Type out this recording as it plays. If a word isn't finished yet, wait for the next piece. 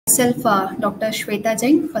Myself, Dr. Shweta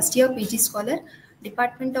Jain, first year PG scholar,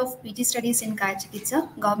 Department of PG Studies in Kaya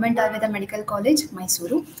Chikitsa, Government Ayurveda Medical College,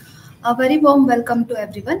 Mysuru. A very warm welcome to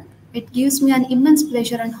everyone. It gives me an immense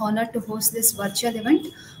pleasure and honor to host this virtual event,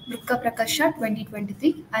 VRUKKA Prakarsha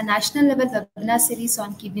 2023, a national level webinar series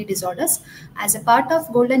on kidney disorders, as a part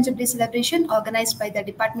of Golden Jubilee celebration organized by the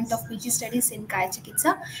Department of PG Studies in Kaya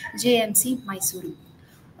Chikitsa, JMC, Mysuru.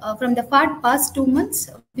 From the past 2 months,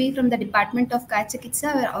 we from the Department of Kaya Chikitsa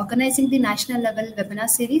are organizing the national level webinar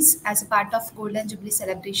series as a part of Golden Jubilee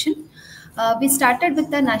celebration. We started with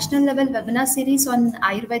the national level webinar series on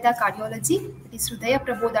Ayurveda cardiology, it is Hridaya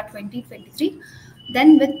Prabodha 2023.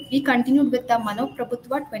 Then we continued with the Mano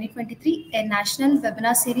Prabhutva 2023, a national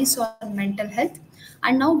webinar series on mental health.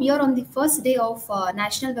 And now we are on the first day of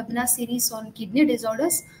national webinar series on kidney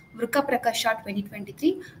disorders, VRUKKA Prakarsha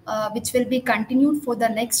 2023, which will be continued for the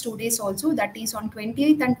next 2 days also, that is on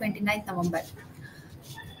 28th and 29th November.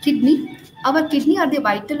 Kidney. Our kidney are the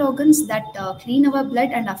vital organs that clean our blood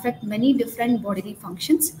and affect many different bodily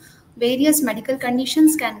functions. Various medical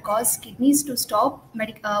conditions can cause kidneys to stop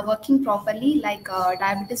working properly, like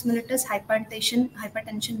diabetes mellitus, hypertension,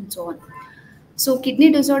 and so on. So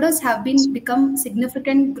kidney disorders have become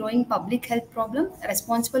significant growing public health problem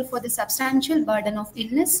responsible for the substantial burden of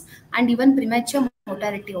illness and even premature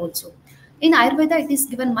mortality also. In Ayurveda, it is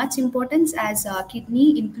given much importance as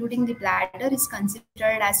kidney, including the bladder, is considered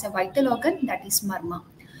as a vital organ, that is marma.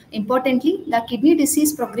 Importantly, the kidney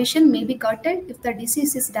disease progression may be curtailed if the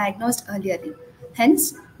disease is diagnosed earlier.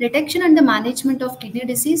 Hence, detection and the management of kidney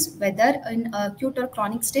disease, whether in acute or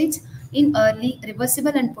chronic stage, in early,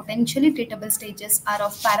 reversible and potentially treatable stages are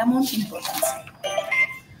of paramount importance.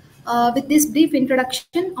 With this brief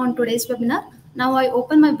introduction on today's webinar, now I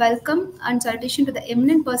open my welcome and salutation to the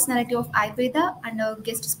eminent personality of Ayurveda and our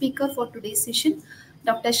guest speaker for today's session,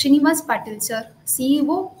 Dr. Srinivas Patil sir,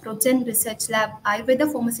 CEO, Progen Research Lab,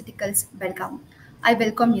 Ayurveda Pharmaceuticals, Belgaum. I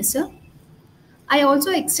welcome you, sir. I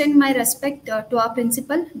also extend my respect to our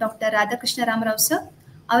principal, Dr. Radhakrishna Ramarao sir,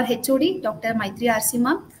 our HOD, Dr. Maitri RC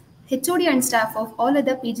ma'am, HOD and staff of all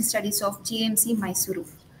other PG studies of GMC Mysuru.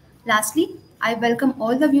 Lastly, I welcome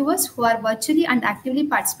all the viewers who are virtually and actively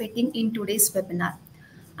participating in today's webinar.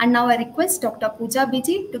 And now I request Dr. Pooja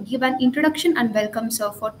Biji to give an introduction and welcome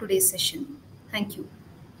sir for today's session. Thank you.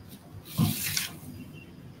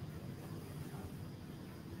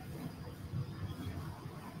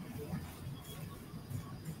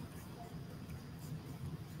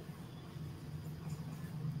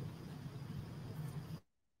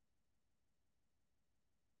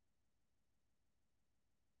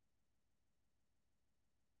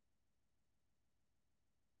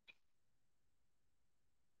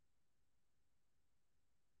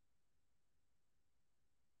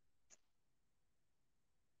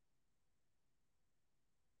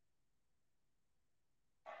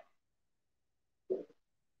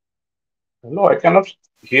 No, I cannot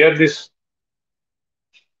hear this.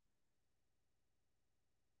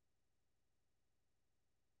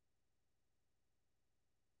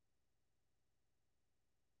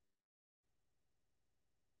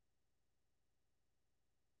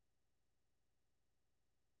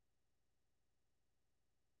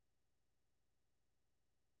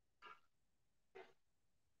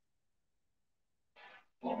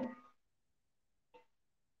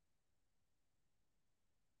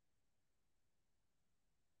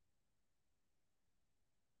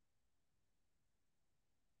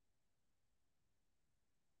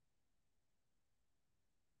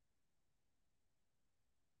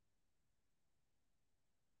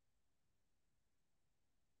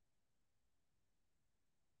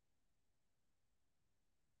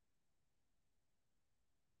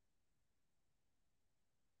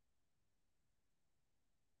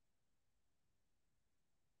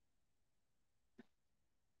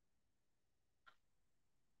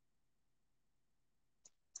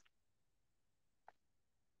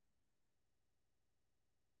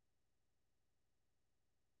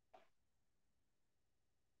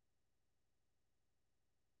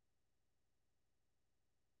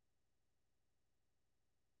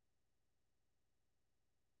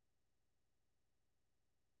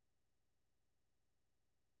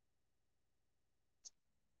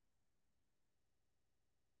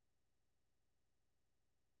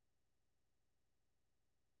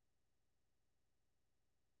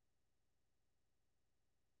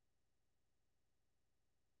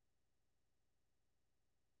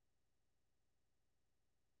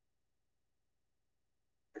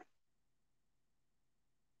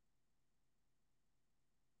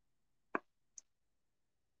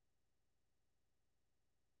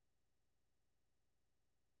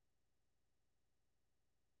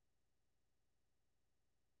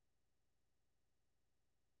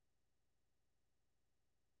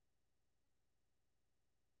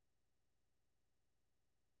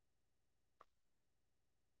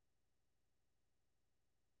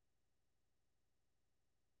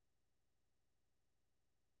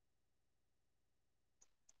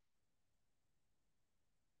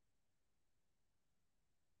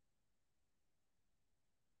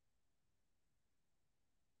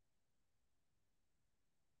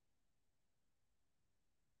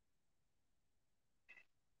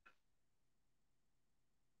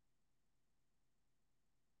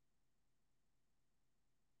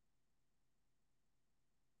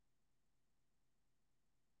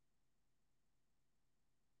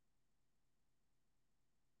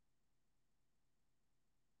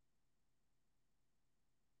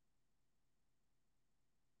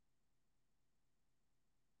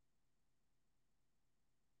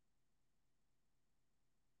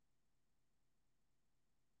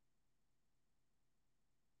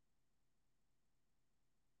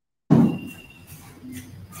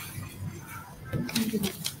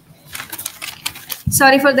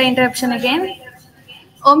 Sorry for the interruption again.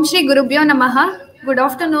 Om Shri Gurubhyo Namaha. Good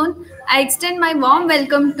afternoon. I extend my warm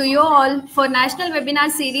welcome to you all for National Webinar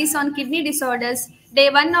Series on Kidney Disorders, Day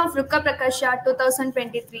 1 of VRUKKA PRAKARSHA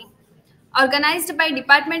 2023. Organized by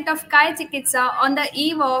Department of Kaya Chikitsa on the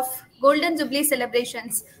eve of Golden Jubilee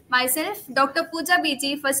celebrations. Myself, Dr. Pooja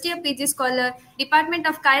BG, first year PG scholar, Department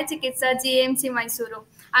of Kaya Chikitsa, GAMC Mysuru.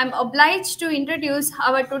 I am obliged to introduce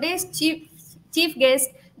our today's chief guest,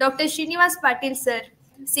 Dr. Srinivas Patil sir,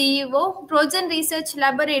 CEO, Progen Research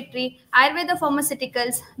Laboratory, Ayurveda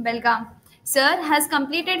Pharmaceuticals, Belgaum. Sir has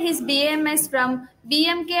completed his BAMS from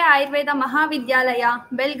BMK Ayurveda Mahavidyalaya,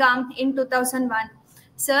 Belgaum in 2001.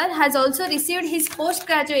 Sir has also received his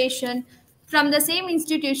post-graduation from the same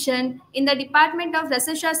institution in the Department of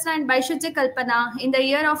Rasashastra and Vaishujya Kalpana in the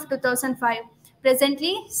year of 2005.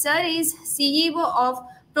 Presently, Sir is CEO of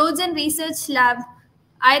Progen Research Lab,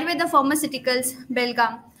 Ayurveda Pharmaceuticals,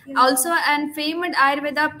 Belgaum. Also an famed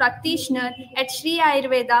Ayurveda practitioner at Sri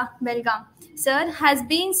Ayurveda, Belgaum. Sir has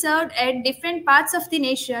been served at different parts of the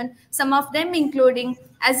nation, some of them including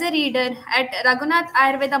as a reader at Raghunath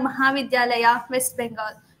Ayurveda Mahavidyalaya, West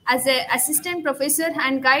Bengal, as an assistant professor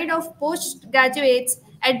and guide of postgraduates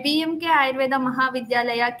at BMK Ayurveda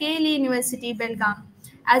Mahavidyalaya, KLE University, Belgaum,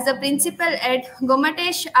 as a principal at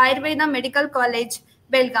Gomatesh Ayurveda Medical College,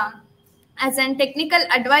 Belgaum, as an technical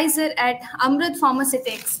advisor at Amrut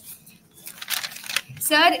Pharmaceutics.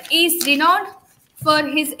 Sir is renowned for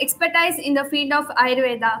his expertise in the field of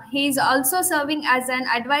Ayurveda. He is also serving as an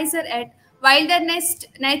advisor at Wilderness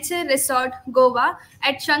Nature Resort, Goa,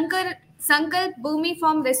 at Sankalp Bhumi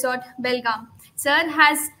Farm Resort, Belgaum. Sir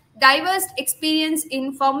has diverse experience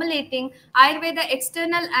in formulating Ayurveda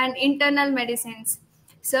external and internal medicines.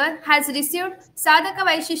 Sir has received Sadhaka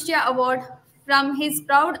Vaishishya Award from his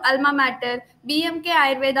proud alma mater, BMK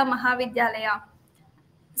Ayurveda Mahavidyalaya.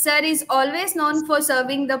 Sir is always known for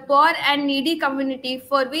serving the poor and needy community,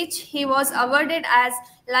 for which he was awarded as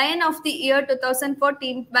Lion of the Year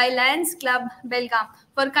 2014 by Lions Club Belgaum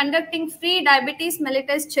for conducting free diabetes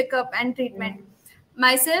mellitus checkup and treatment.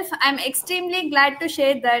 Myself, I am extremely glad to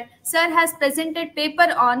share that Sir has presented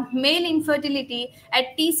paper on male infertility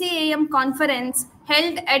at TCAM conference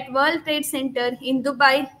held at World Trade Center in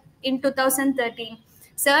Dubai in 2013.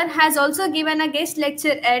 Sir has also given a guest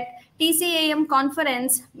lecture at TCAM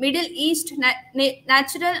conference Middle East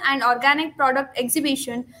Natural and Organic Product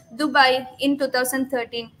Exhibition, Dubai in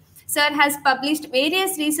 2013. Sir has published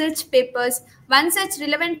various research papers. One such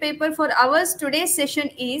relevant paper for our today's session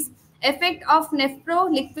is Effect of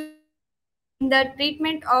Nephro Liquid Biopsy in the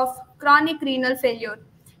Treatment of Chronic Renal Failure.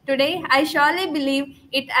 Today, I surely believe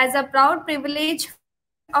it as a proud privilege for us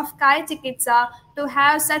of Kaya Chikitsa to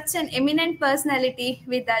have such an eminent personality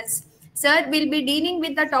with us. Sir will be dealing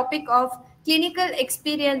with the topic of clinical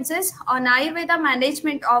experiences on Ayurveda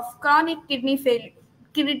management of chronic kidney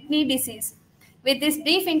disease. With this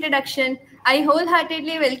brief introduction, I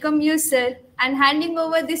wholeheartedly welcome you, sir, and handing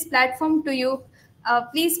over this platform to you.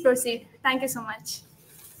 Please proceed. Thank you so much.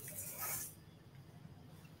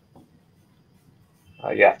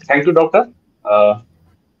 Yeah, thank you, doctor.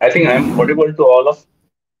 I think I am audible to all of.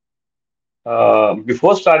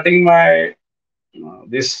 Before starting my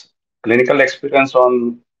this clinical experience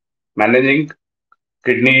on managing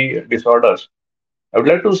kidney disorders, I would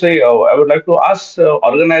like to say, I would like to ask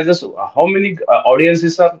organizers how many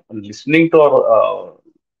audiences are listening to or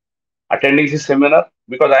attending this seminar,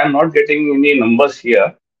 because I am not getting any numbers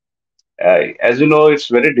here. As you know, it's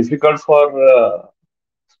very difficult for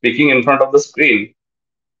speaking in front of the screen,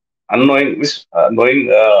 unknowing knowing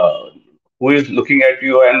who is looking at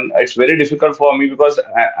you, and it's very difficult for me because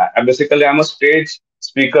basically I'm a stage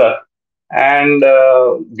speaker, and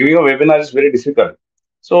giving a webinar is very difficult.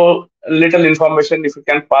 So little information, if you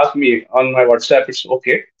can pass me on my WhatsApp, it's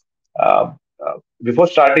okay. Uh, Before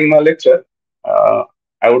starting my lecture,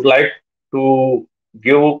 I would like to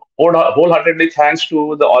give wholeheartedly thanks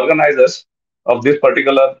to the organizers of this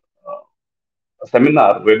particular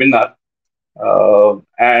webinar,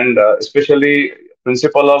 and especially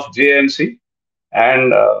principal of JMC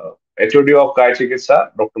and HOD of Kaya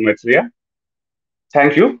Chikitsa, Dr. Maitreya.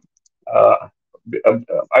 Thank you. Uh,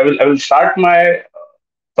 I will start my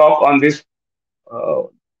talk on this uh,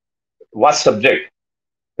 vast subject,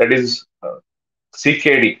 that is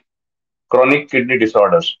CKD, chronic kidney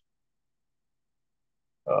disorders.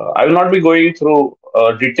 I will not be going through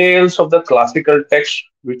details of the classical text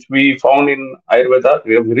which we found in Ayurveda.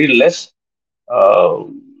 We have very less uh,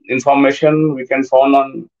 information we can find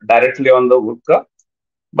on directly on the VRUKKA.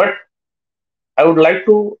 But I would like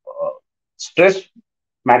to stress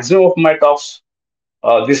maximum of my talks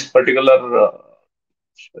this particular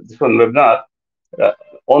this one webinar uh,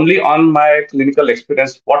 only on my clinical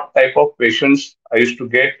experience, what type of patients I used to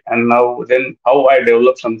get, and now then how I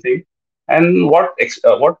develop something, and what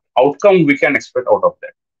outcome we can expect out of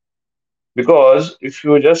that. Because if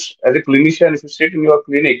you just as a clinician, if you sit in your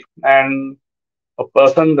clinic and a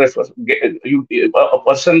person a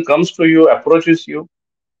person comes to you, approaches you,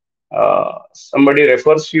 somebody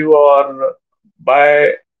refers you, or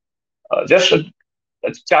by just a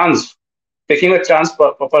chance, taking a chance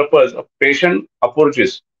for purpose, a patient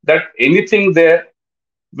approaches that anything there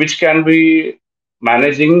which can be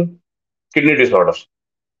managing kidney disorders.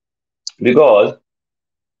 Because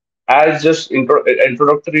as just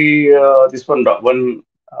introductory, this one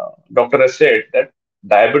doctor has said that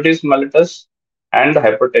diabetes mellitus and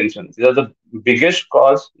hypertension, these are the biggest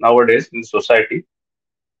cause nowadays in society.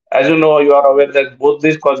 As you know, you are aware that both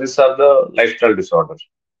these causes are the lifestyle disorders.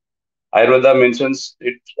 Ayurveda mentions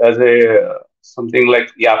it as a something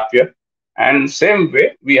like yapya, and same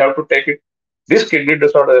way we have to take it this kidney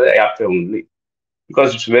disorder as a yapya only,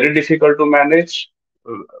 because it's very difficult to manage,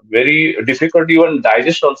 very difficult to even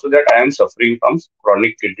digest. Also, that I am suffering from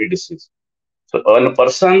chronic kidney disease. So when a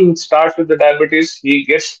person starts with the diabetes, he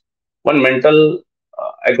gets one mental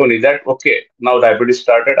agony that okay, now diabetes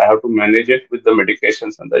started, I have to manage it with the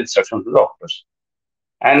medications and the instructions of the doctors.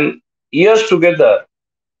 And years together,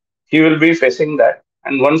 he will be facing that.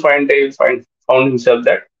 And one fine day, he'll found himself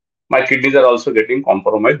that my kidneys are also getting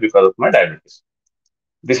compromised because of my diabetes.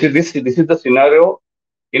 This is the scenario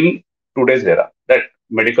in today's era, that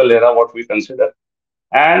medical era, what we consider.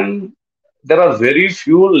 And there are very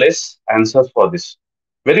few less answers for this.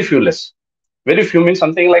 Very few less. Very few means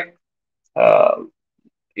something like uh,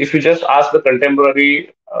 if you just ask the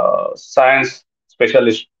contemporary science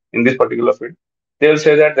specialist in this particular field, they'll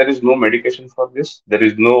say that there is no medication for this, there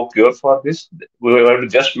is no cure for this. We have to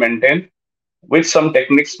just maintain with some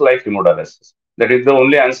techniques like hemodialysis. That is the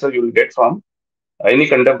only answer you will get from any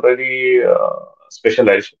contemporary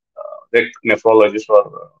specialized, like nephrologist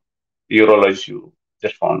or urologist you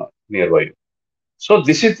just found nearby you. So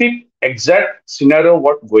this is the exact scenario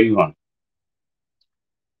what going on.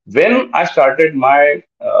 When I started my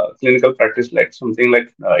clinical practice, like something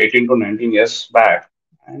like 18 to 19 years back,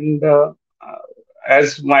 and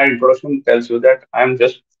as my introduction tells you that I'm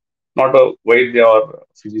just not a Vaidya or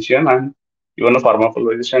physician, I'm even a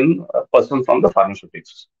pharmacologist, a person from the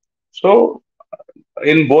pharmaceutics. So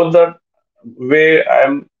in both the way,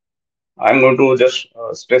 I'm going to just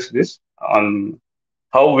stress this on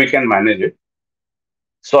how we can manage it.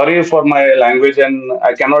 Sorry for my language, and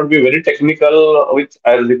I cannot be very technical with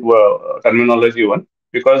terminology one,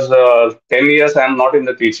 because 10 years I am not in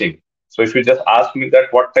the teaching. So if you just ask me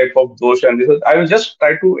that what type of dosha and this, I will just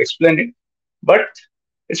try to explain it, but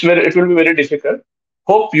it will be very difficult.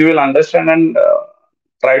 Hope you will understand and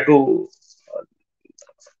try to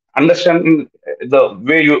understand in the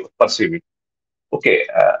way you perceive it. Okay,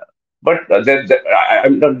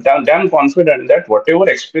 I'm damn confident that whatever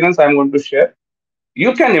experience I'm going to share,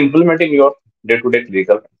 you can implement in your day-to-day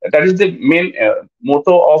clinical. That is the main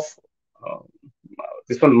motto of uh,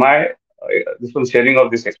 this one sharing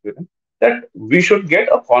of this experience, that we should get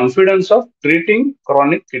a confidence of treating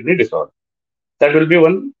chronic kidney disorder. That will be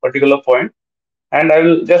one particular point, and I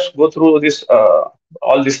will just go through this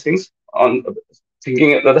all these things on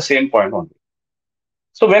thinking at the same point only.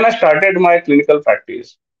 So when I started my clinical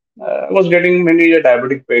practice, I was getting many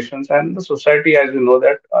diabetic patients, and the society, as you know,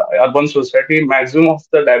 that urban society, maximum of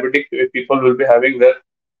the diabetic people will be having their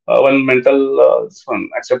one mental one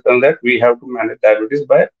acceptance that we have to manage diabetes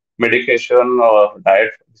by medication or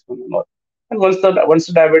diet. This one and all. And once the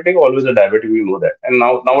diabetic, always a diabetic. We know that. And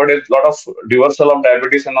nowadays, a lot of reversal of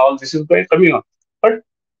diabetes and all this is going coming on. But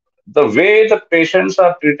the way the patients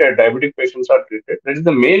are treated, diabetic patients are treated, that is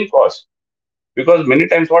the main cause. Because many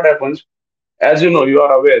times what happens, as you know, you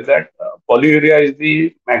are aware that polyuria is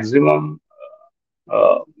the maximum,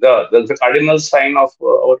 the cardinal sign of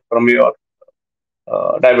our primary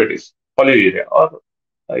or diabetes, polyuria. Or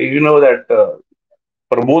you know that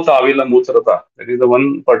prabhuta avila mutrata, that is the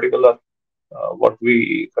one particular what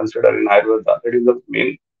we consider in Ayurveda, that is the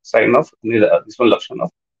main sign of this one lakshan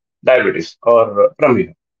of diabetes or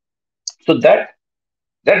prameya. So that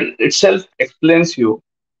itself explains you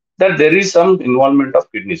that there is some involvement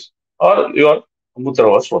of kidneys or your mutra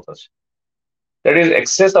or srotas. That is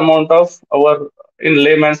excess amount of our, in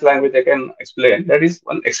layman's language, I can explain. That is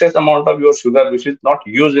one excess amount of your sugar which is not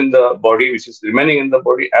used in the body, which is remaining in the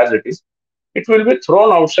body as it is. It will be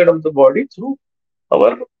thrown outside of the body through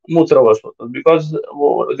our mutra or srotas, because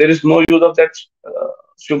there is no use of that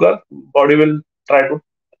sugar. Body will try to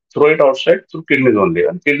throw it outside through kidneys only,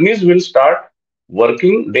 and kidneys will start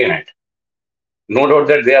working day night. No doubt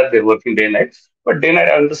that they're working day night, but day night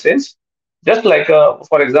in the sense, just like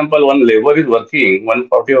for example, one labor is working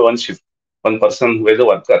 140 or one shift, one person who is a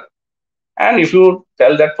worker, and if you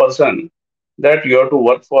tell that person that you have to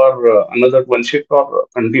work for another one shift or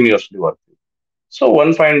continuously working, so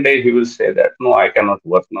one fine day he will say that no, I cannot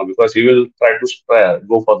work now, because he will try to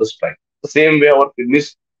go for the strike. The same way our kidneys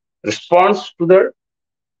responds to the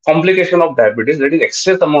complication of diabetes, that is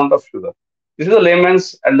excess amount of sugar. This is a layman's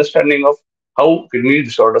understanding of how kidney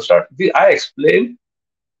disorder start. I explain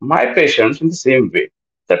my patients in the same way,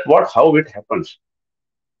 that what how it happens.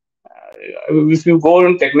 If you go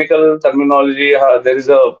in technical terminology, there is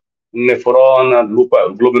a nephron, a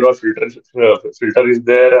glomerular filter is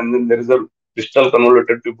there, and then there is a distal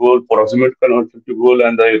convoluted tubule, proximal convoluted tubule,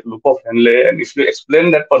 and the loop of Henle. And if you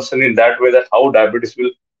explain that person in that way, that how diabetes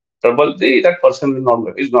will trouble, that person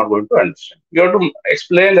is not going to understand. You have to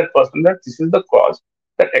explain that person that this is the cause,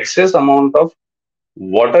 that excess amount of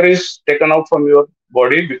water is taken out from your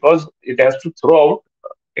body because it has to throw out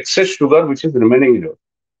excess sugar which is remaining in you.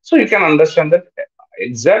 So you can understand that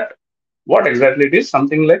exact what exactly it is.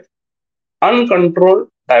 Something like uncontrolled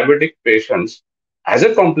diabetic patients as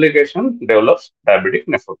a complication develops diabetic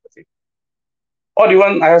nephropathy. Or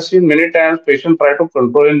even I have seen many times patients try to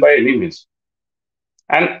control it by any means,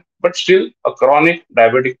 and but still a chronic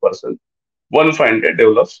diabetic person, one fine day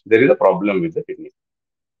develops there is a problem with the kidney.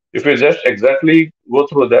 If we just exactly go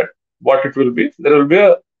through that, what it will be, there will be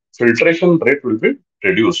a filtration rate will be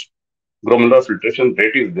reduced. Glomerular filtration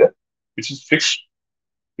rate is there, which is fixed,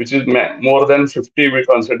 which is more than 50, we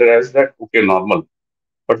consider as that, okay, normal.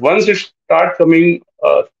 But once it start coming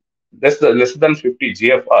less than 50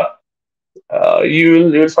 GFR,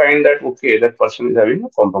 you will find that, okay, that person is having a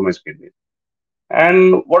compromised kidney.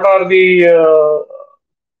 And what are the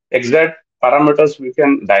exact parameters we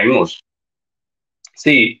can diagnose?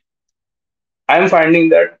 See, I'm finding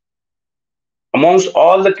that amongst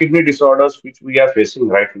all the kidney disorders which we are facing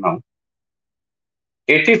right now,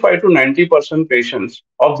 85 to 90% patients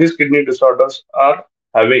of these kidney disorders are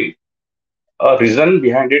having a reason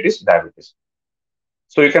behind it is diabetes.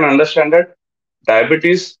 So you can understand that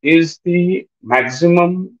diabetes is the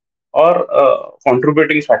maximum or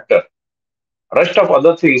contributing factor. Rest of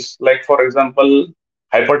other things, like for example,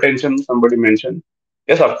 hypertension, somebody mentioned.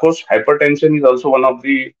 Yes, of course, hypertension is also one of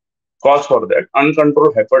the cause for that.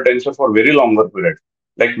 Uncontrolled hypertension for very longer period,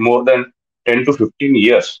 like more than 10 to 15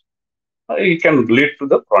 years, it can lead to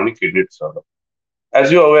the chronic kidney disorder.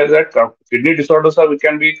 As you are aware that kidney disorders are, we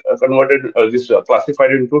can be converted,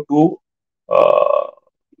 classified into two uh,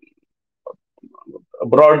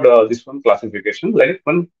 broad this one classification, like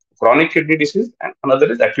one chronic kidney disease and another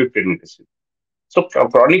is acute kidney disease. So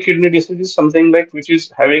chronic kidney disease is something like which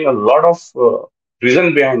is having a lot of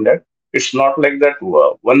reason behind that. It's not like that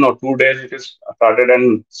 1 or 2 days it is started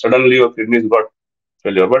and suddenly your kidneys got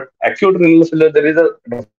failure. But acute renal failure, there is a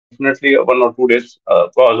definitely a 1 or 2 days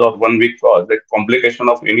cause or 1 week cause, like complication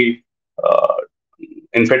of any uh,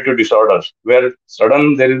 infective disorders, where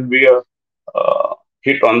sudden there will be a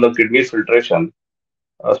hit on the kidney filtration.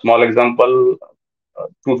 A small example,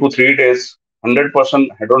 2 to 3 days, 100%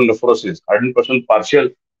 hydronephrosis, 100% partial,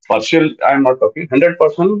 I'm not talking,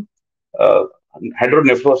 100% uh,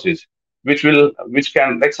 hydronephrosis, which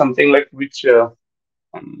can, like something like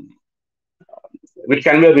um, which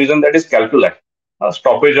can be a reason that is calculi,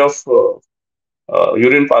 stoppage of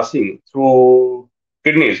urine passing through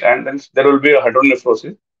kidneys, and then there will be a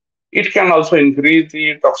hydronephrosis. It can also increase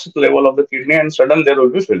the toxic level of the kidney, and sudden there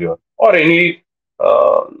will be failure, or any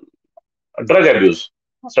uh, drug abuse,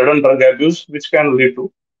 sudden drug abuse, which can lead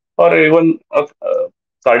to, or even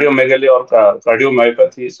cardiomegaly or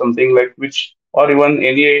cardiomyopathy, something like which, or even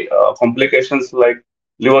any complications like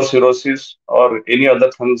liver cirrhosis or any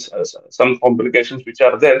other things, some complications which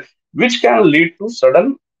are there, which can lead to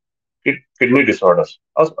sudden kidney disorders.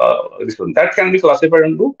 That can be classified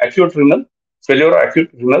into acute renal failure or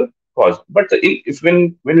acute renal cause. But if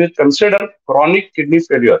when we consider chronic kidney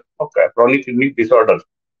failure, okay, chronic kidney disorders,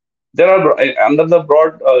 there are under the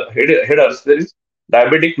broad headers. There is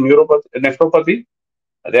diabetic nephropathy,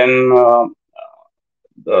 then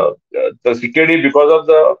the CKD because of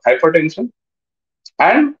the hypertension,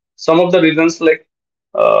 and some of the reasons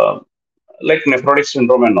uh, like nephrotic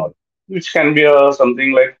syndrome and all, which can be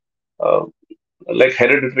something uh, like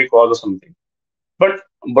hereditary cause or something. But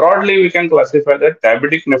broadly, we can classify that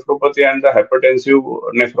diabetic nephropathy and the hypertensive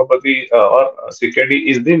nephropathy or CKD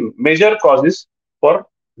is the major causes for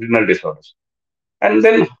renal disorders. And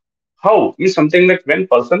then how is something like when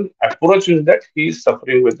person approaches that he is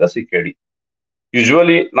suffering with the CKD.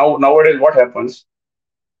 Usually nowadays what happens,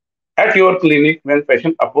 At your clinic, when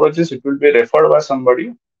patient approaches, it will be referred by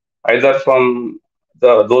somebody, either from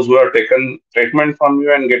those who have taken treatment from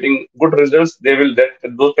you and getting good results. They will that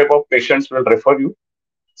those type of patients will refer you.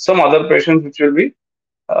 Some other patients which will be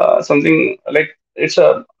something like it's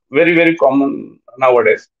a very common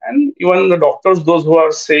nowadays. And even the doctors, those who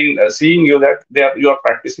are saying seeing you that you are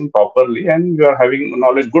practicing properly and you are having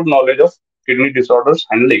good knowledge of kidney disorders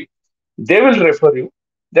handling, they will refer you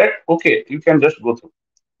that okay, you can just go through,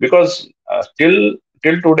 because till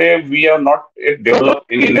today we have not yet developed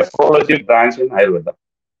any nephrology branch in Ayurveda.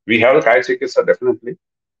 We have Kai Chikitsa definitely,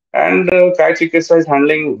 and Kai Chikitsa is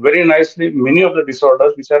handling very nicely many of the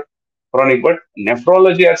disorders which are chronic. But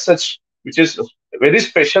nephrology as such, which is a very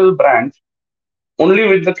special branch only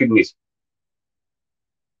with the kidneys,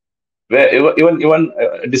 where even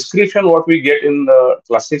description what we get in the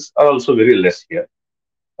classics are also very less here.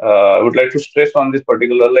 I would like to stress on this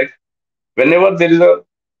particular, like whenever there is a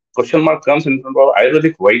question mark comes in front of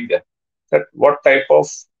Ayurvedic Vaidya, that what type of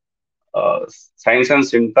uh, signs and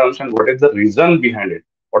symptoms and what is the reason behind it,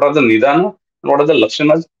 what are the nidana and what are the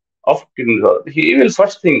lakshanas of kidney disorder. He will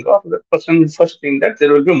first think, or the person will first think that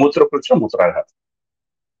there will be mutrapucha mutraghat.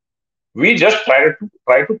 We just try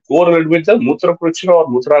to correlate with the mutrapucha or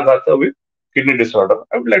mutraghata with kidney disorder.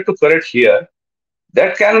 I would like to correct here.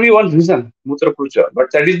 That can be one reason, mutrapucha,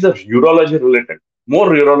 but that is the urology related, more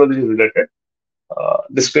urology related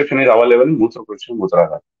description is available in mutrapucha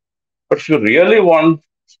mutraghat. But if you really want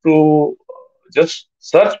to just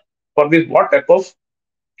search for this, what type of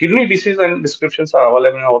kidney disease and descriptions are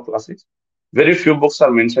available in our classics, very few books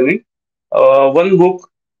are mentioning. One book,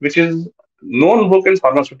 which is known book in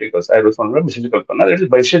pharmaceuticals, I remember, that is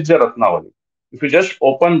Vaishajya Ratnavali. If you just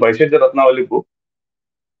open Vaishajya Ratnavali book,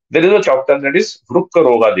 there is a chapter that is VRUKKA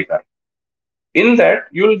Prakarshha. In that,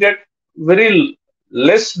 you will get very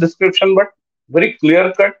less description, but very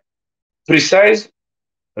clear cut, precise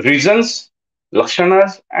reasons,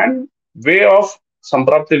 lakshanas, and way of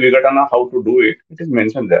samprapti vigatana, how to do it. It is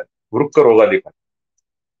mentioned there. Vrukka Rogadika.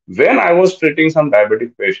 When I was treating some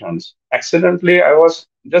diabetic patients, accidentally I was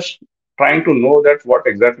just trying to know that what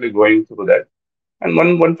exactly going through that. And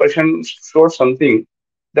one patient showed something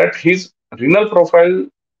that his renal profile,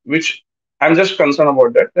 which I'm just concerned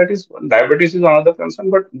about that. That is, diabetes is another concern,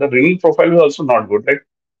 but the renal profile is also not good. Like,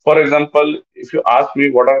 for example, if you ask me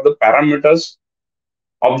what are the parameters,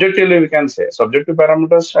 objectively we can say subjective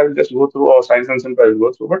parameters, I will just go through, or science and center I will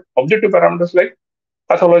go through, but objective parameters like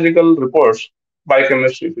pathological reports,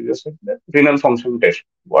 biochemistry, if you just said that, renal function test.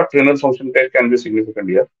 What renal function test can be significant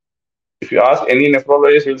here? If you ask any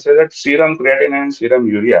nephrologist, he'll say that serum creatinine, serum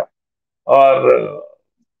urea, or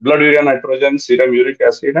blood urea nitrogen, serum uric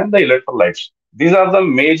acid, and the electrolytes. These are the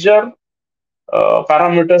major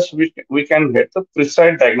parameters which we can get the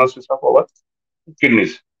precise diagnosis of our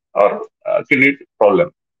kidneys or kidney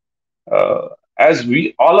problem. Uh, as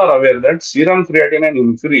we all are aware that serum creatinine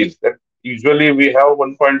increase, that usually we have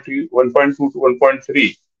 1.2 to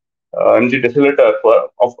 1.3 mg deciliter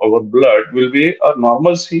of our blood will be a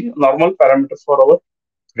normal parameter for our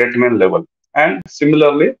creatinine level. And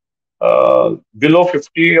similarly, below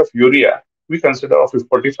 50 of urea, we consider of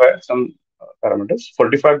 45 some parameters.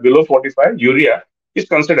 45 below 45 urea is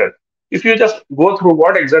considered. If you just go through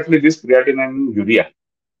what exactly this creatinine urea.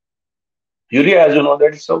 Urea, as you know,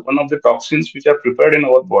 that is one of the toxins which are prepared in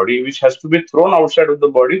our body, which has to be thrown outside of the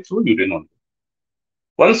body through urine only.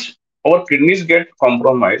 Once our kidneys get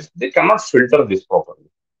compromised, they cannot filter this properly.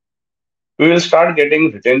 We will start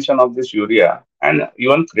getting retention of this urea and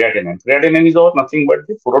even creatinine. Creatinine is nothing but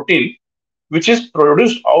the protein which is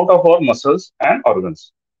produced out of our muscles and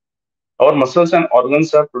organs. Our muscles and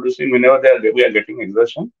organs are producing whenever we are getting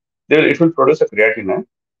exertion, it will produce a creatinine,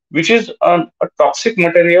 which is a toxic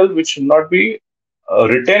material which should not be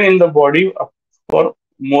retained in the body for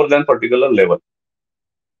more than particular level.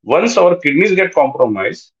 Once our kidneys get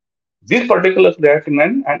compromised, this particular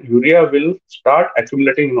creatinine and urea will start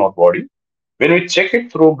accumulating in our body. When we check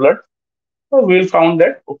it through blood, we will found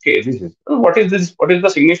that okay, this is what is this? What is the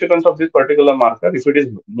significance of this particular marker? If it is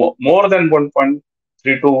more than 1.3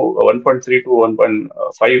 to 1.3 to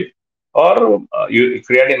 1.5, or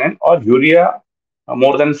creatinine or urea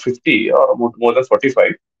more than 50 or more than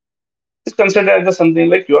 45, it's considered as something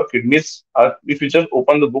like your kidneys are. If you just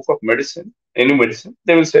open the book of medicine, any medicine,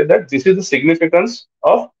 they will say that this is the significance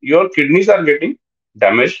of your kidneys are getting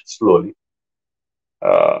damaged slowly.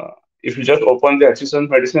 If you just open the Hutchinson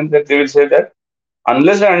medicine, that they will say that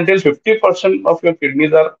unless and until 50% of your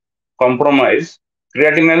kidneys are compromised,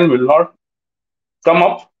 creatinine will not come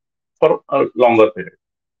up for a longer period.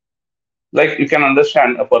 Like you can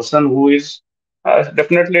understand a person who is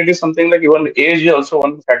Definitely, it is something like even age is also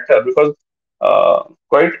one factor because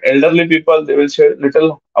quite elderly people they will say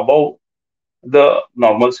little above the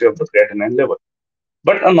normalcy of the creatinine level.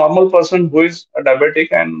 But a normal person who is a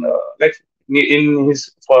diabetic and like in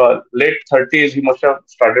his for late 30s, he must have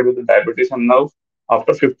started with the diabetes, and now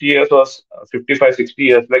after 50 years or 55, 60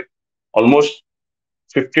 years, like almost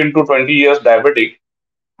 15 to 20 years diabetic,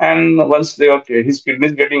 and once they are his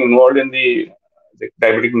kidneys getting involved in the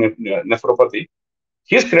diabetic nephropathy,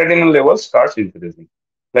 his creatinine level starts increasing,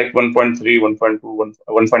 like 1.3, 1.2,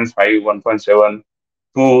 1.5, 1.7,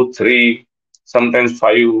 2, 3, sometimes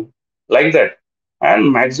 5, like that.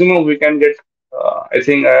 And maximum we can get, I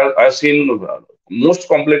think I've seen most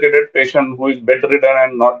complicated patient who is bedridden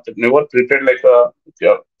and not never treated like a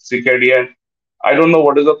CKD. And I don't know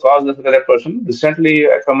what is the cause of that person. Recently,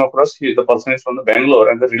 I come across the person is from the Bangalore,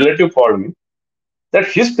 and the relative called me that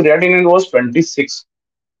his creatinine was 26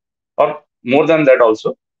 or more than that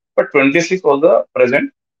also. But 26 was the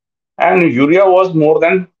present, and urea was more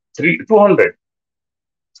than 200.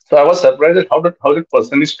 So I was surprised at how that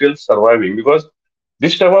person is still surviving because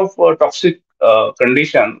this type of toxic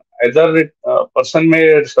condition, either person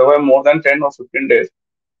may survive more than 10 or 15 days,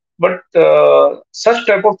 but such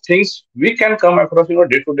type of things we can come across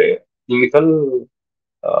day to day clinical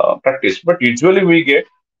practice. But usually we get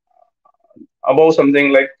above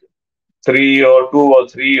something like 3 or 2 or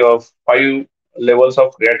 3 or 5 levels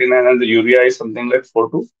of creatinine, and the urea is something like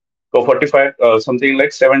 45, something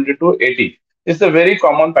like 70 to 80. It's a very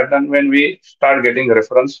common pattern when we start getting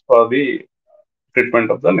reference for the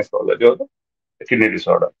treatment of the nephrology or the kidney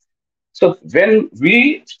disorder. So when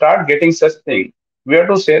we start getting such thing, we have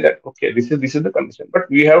to say that okay, this is the condition, but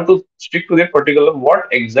we have to stick to that particular what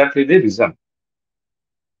exactly the reason.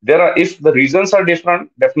 There are if the reasons are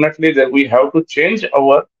different, definitely that we have to change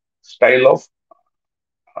our style of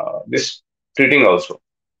this treating also.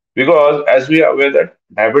 Because as we are aware that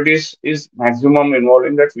diabetes is maximum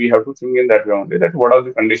involving that we have to think in that way only that what are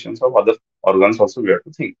the conditions of other organs also we have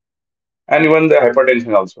to think. And even the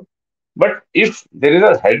hypertension also. But if there is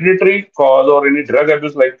a hereditary cause or any drug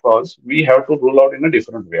abuse like cause, we have to rule out in a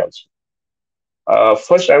different way also.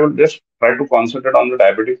 First, I will just try to concentrate on the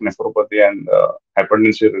diabetic nephropathy and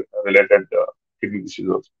hypertension related kidney disease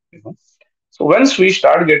also. So once we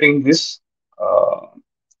start getting this uh,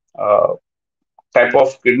 uh, type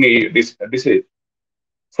of kidney disease,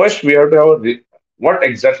 first we have to have what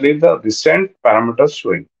exactly the recent parameters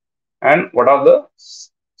showing and what are the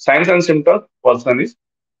signs and symptoms person is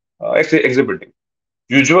exhibiting.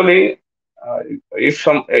 Usually, if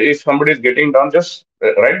somebody is getting down, just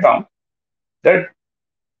write down that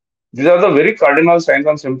these are the very cardinal signs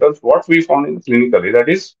and symptoms what we found in clinically. That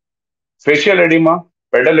is facial edema,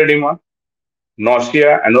 pedal edema,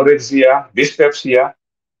 nausea, anorexia, dyspepsia,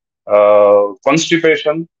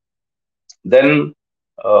 constipation. Then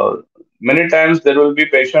many times there will be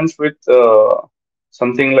patients with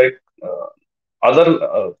something like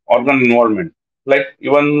other organ involvement. Like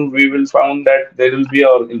even we will found that there will be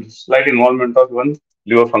a slight involvement of even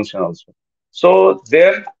liver function also. So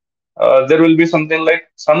there will be something like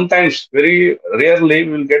sometimes very rarely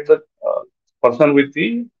we will get the person with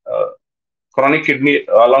the chronic kidney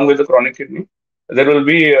along with the chronic kidney. There will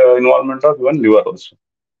be involvement of even liver also.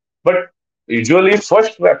 But usually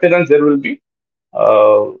first appearance there will be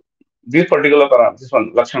uh, these particular this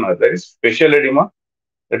one lakshana, that is facial edema,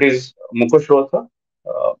 that is mukhoshrota,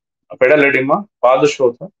 uh, pedal edema,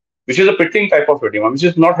 padashrota, which is a pitting type of edema, which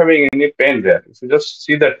is not having any pain there. If you just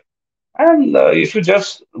see that, and if you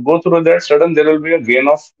just go through that, sudden there will be a gain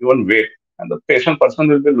of even weight, and the patient person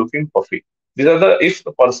will be looking puffy. These are the if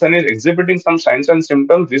the person is exhibiting some signs and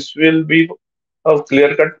symptoms, this will be a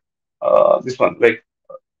clear cut. This one like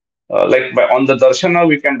by on the darshana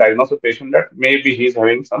we can diagnose a patient that maybe he's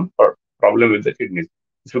having some problem with the kidneys.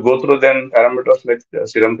 If you go through then parameters like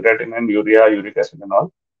serum creatinine, urea, uric acid, and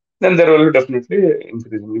all, then there will be definitely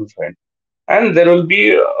increasingly fine. And there will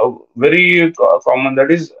be a very common that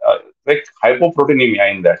is like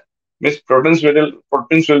hypoproteinemia in that. Means proteins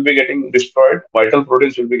will be getting destroyed, vital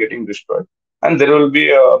proteins will be getting destroyed, and there will be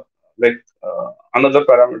like another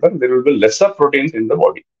parameter. There will be lesser proteins in the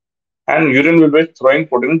body and urine will be throwing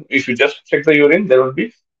protein. If you just check the urine, there will be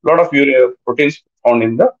a lot of proteins found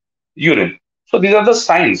in the urine. So these are the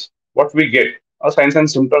signs what we get, or signs and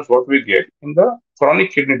symptoms what we get in the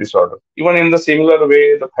chronic kidney disorder. Even in the similar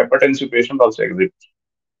way, the hypertensive patient also exists.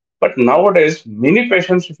 But nowadays, many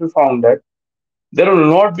patients, if you found that there will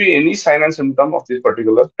not be any sign and symptom of this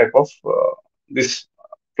particular type of this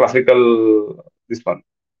classical this one.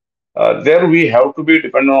 There we have to be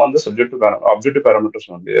dependent on the objective parameters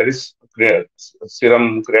only. There is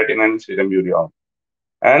serum creatinine, serum urea.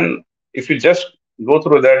 And if you just go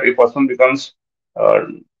through that, a person becomes uh,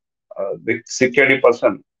 the CKD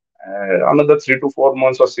person, another 3 to 4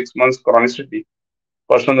 months or 6 months chronicity,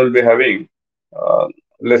 person will be having uh,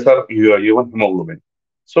 lesser even hemoglobin.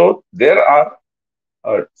 So there are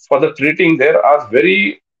for the treating there are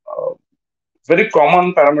very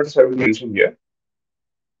common parameters I will mention here.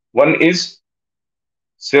 One is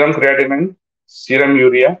serum creatinine, serum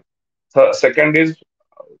urea. Second is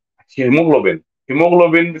hemoglobin.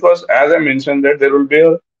 Hemoglobin, because as I mentioned that there will be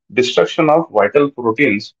a destruction of vital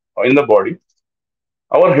proteins in the body.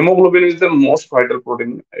 Our hemoglobin is the most vital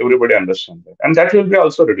protein. Everybody understands that, and that will be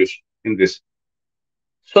also reduced in this.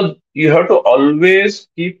 So you have to always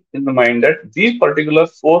keep in the mind that these particular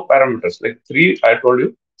four parameters, like three I told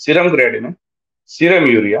you, serum creatinine, serum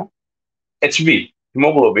urea, HB,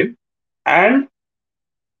 hemoglobin, and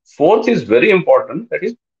fourth is very important, that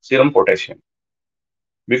is serum potassium.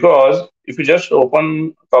 Because if you just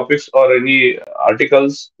open topics or any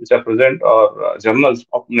articles which are present or journals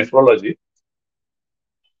of nephrology,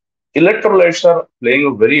 electrolytes are playing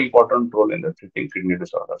a very important role in the treating kidney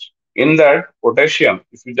disorders. In that, potassium,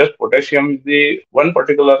 if you just potassium is the one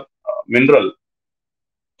particular mineral.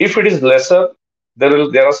 If it is lesser,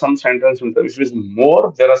 there are some signs and symptoms. If it is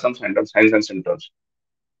more, there are some signs and symptoms.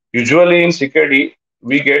 Usually in CKD,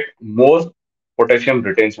 we get more potassium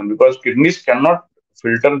retention because kidneys cannot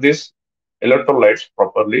filter these electrolytes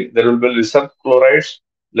properly. There will be lesser chlorides,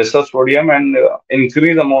 lesser sodium, and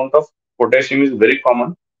increased amount of potassium is very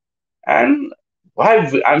common. And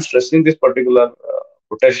why I'm stressing this particular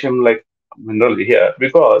potassium like mineral here,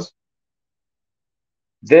 because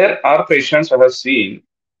there are patients I have seen,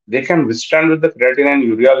 they can withstand with the creatinine and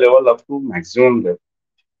urea level up to maximum level,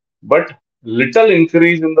 but little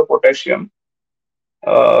increase in the potassium,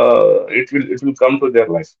 it will come to their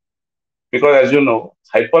life. Because as you know,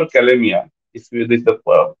 hyperkalemia, if you,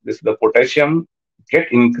 the potassium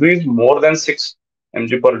get increased more than 6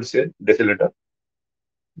 mg per deciliter,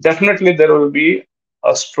 definitely there will be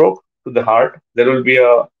a stroke to the heart. There will be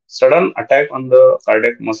a sudden attack on the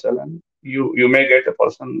cardiac muscle, and you may get a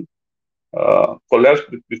person collapse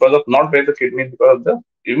because of not by the kidney, because of the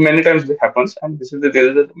many times it happens, and this is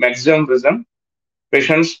the maximum reason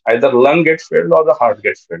patients either lung gets failed or the heart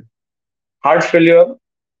gets failed. Heart failure,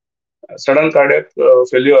 sudden cardiac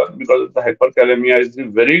failure because of the hyperkalemia is the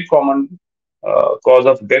very common cause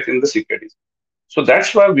of death in the CKDs. So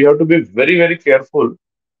that's why we have to be very, very careful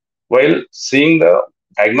while seeing the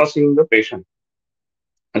diagnosing the patient.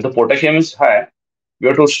 If the potassium is high, we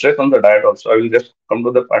have to stress on the diet also. I will just come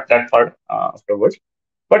to that part afterwards.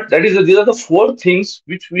 But these are the four things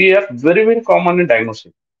which we have very, very common in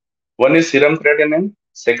diagnosing. One is serum creatinine,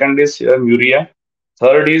 second is serum urea,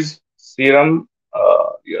 third is serum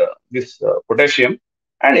yeah, this potassium,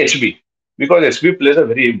 and HB, because HB plays a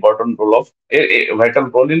very important role of a vital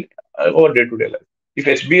role in our day-to-day life. If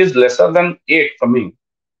HB is lesser than 8 coming,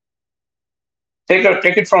 take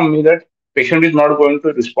it from me that patient is not going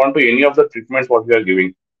to respond to any of the treatments what we are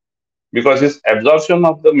giving, because his absorption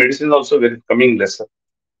of the medicine is also very coming lesser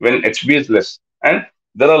when HB is less. And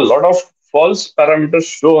there are a lot of false parameters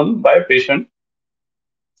shown by patient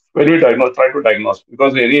when we try to diagnose,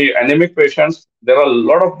 because any anemic patients, there are a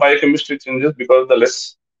lot of biochemistry changes because of the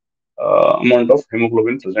less amount of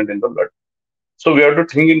hemoglobin present in the blood. So we have to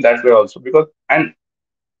think in that way also, because and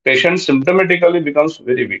patient symptomatically becomes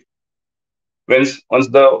very weak once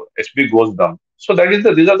the HB goes down. So these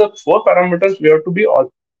are the four parameters we have to be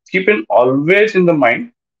keeping always in the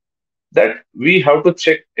mind, that we have to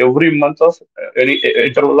check every month of any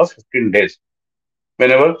interval of 15 days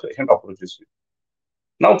whenever patient approaches you.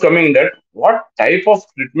 Now coming that, what type of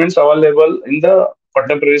treatments available in the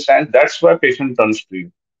contemporary science, that's why patient turns to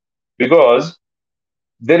you. Because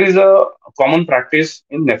there is a common practice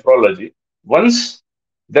in nephrology. Once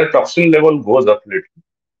their toxin level goes up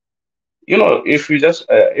little, if you just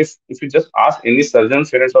ask any surgeon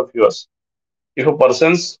friends of yours, if a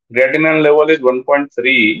person's creatinine level is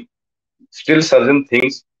 1.3, still surgeon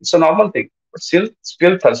thinks it's a normal thing, but still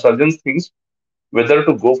surgeon thinks whether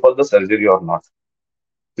to go for the surgery or not.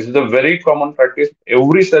 This is a very common practice.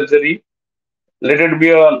 Every surgery, let it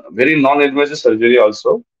be a very non-invasive surgery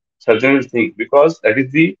also, surgeon will think, because that is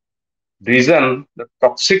the reason, the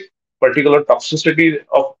particular toxicity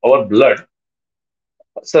of our blood,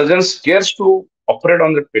 surgeons cares to operate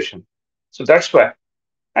on that patient. So that's why.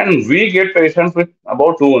 And we get patients with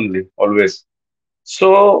about two only, always.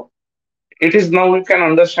 So it is now we can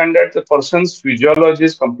understand that the person's physiology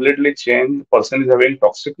is completely changed. The person is having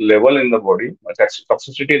toxic level in the body,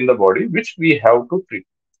 toxicity in the body, which we have to treat.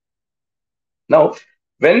 Now,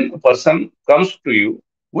 when a person comes to you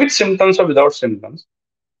with symptoms or without symptoms,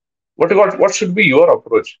 what should be your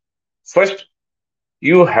approach? First,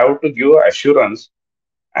 you have to give assurance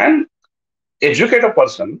and educate a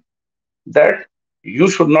person that you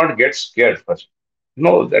should not get scared first.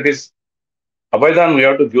 No, that is Abaidan, we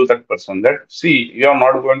have to give that person that, see, you are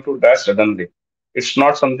not going to die suddenly. It's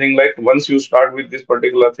not something like once you start with this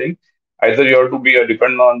particular thing, either you have to be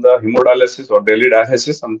dependent on the hemodialysis or daily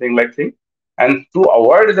dialysis, something like thing. And to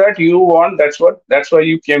avoid that, that's why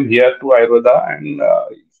you came here to Ayurveda, and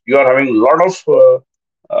you are having a lot of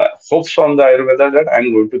hopes on the Ayurveda that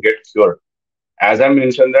I'm going to get cured. As I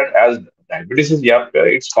mentioned that as diabetes is yeah,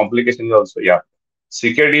 its complication is also yeah.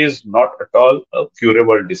 CKD is not at all a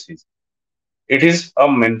curable disease. It is a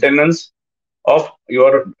maintenance of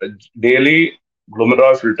your daily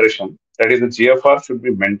glomerular filtration. That is, the GFR should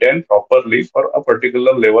be maintained properly for a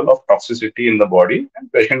particular level of toxicity in the body, and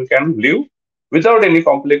patient can live without any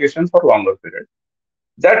complication for longer period.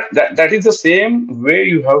 That is the same way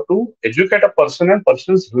you have to educate a person and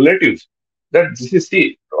person's relatives. That this is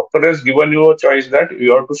the doctor has given you a choice that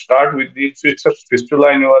you have to start with the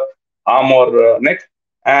fistula in your arm or neck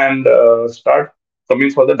and start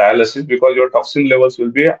coming for the dialysis because your toxin levels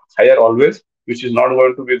will be higher always, which is not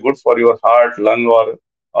going to be good for your heart, lung, or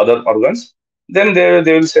other organs. Then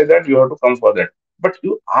they will say that you have to come for that. But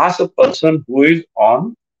you ask a person who is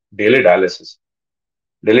on daily dialysis.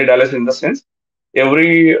 Daily dialysis in the sense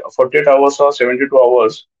every 48 hours or 72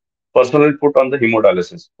 hours, person will put on the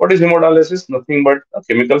hemodialysis. What is hemodialysis? Nothing but a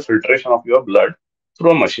chemical filtration of your blood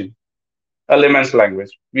through a machine, a layman's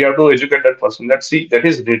language. We have to educate that person that see that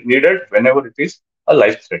is needed whenever it is a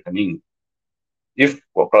life threatening. If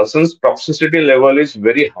a person's toxicity level is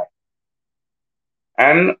very high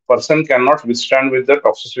and person cannot withstand with the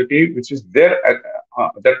toxicity which is there at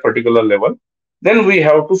that particular level, then we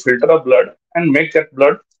have to filter a blood and make that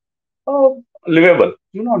blood uh, livable.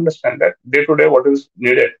 Understand that day to day what is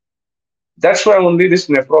needed. That's why only this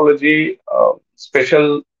nephrology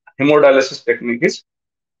special hemodialysis technique is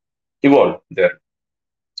evolved there.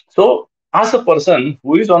 So, as a person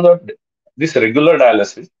who is on this regular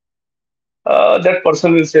dialysis, that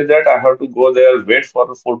person will say that I have to go there, wait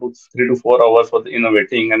for 3 to 4 hours for the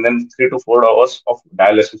waiting, and then 3 to 4 hours of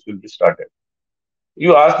dialysis will be started.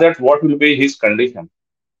 You ask that what will be his condition?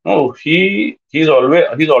 No, he's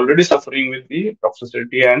already suffering with the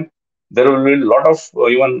toxicity, and there will be a lot of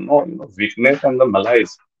even weakness and the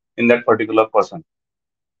malaise in that particular person.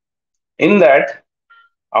 In that,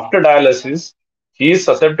 after dialysis, he is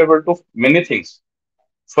susceptible to many things.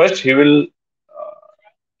 First, he will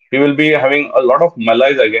be having a lot of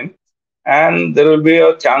malaise again, and there will be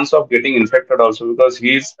a chance of getting infected also because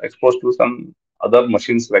he is exposed to some other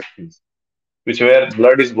machines like these, which where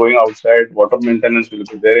blood is going outside, water maintenance will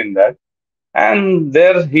be there in that. And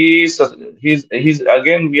there he's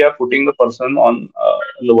again we are putting the person on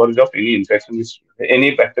the verge of any infection,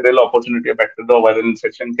 any bacterial opportunity, a bacterial or viral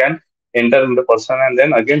infection can enter in the person, and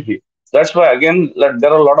then again he. That's why again like,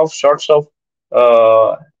 there are a lot of shots of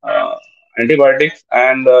uh, uh, antibiotics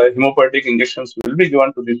and hemopathic injections will be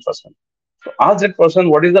given to this person. So ask that person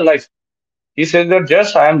what is the life. He says that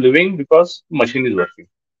just I am living because machine is working.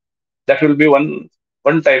 That will be one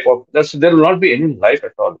type of. There will not be any life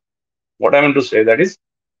at all. What I meant to say that is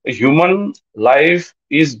a human life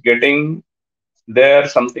is getting there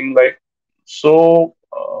something like so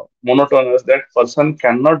monotonous that person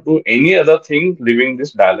cannot do any other thing leaving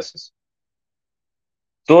this dialysis.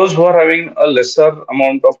 Those who are having a lesser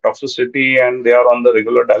amount of toxicity and they are on the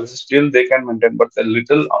regular dialysis, still they can maintain, but a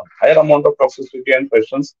little higher amount of toxicity and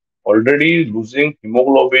patients already losing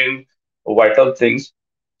hemoglobin, vital things,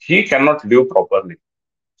 he cannot live properly.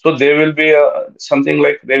 So they will be something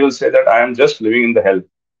like they will say that I am just living in the hell,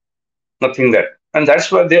 nothing there, and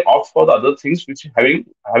that's why they opt for the other things which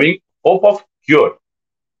having hope of cure.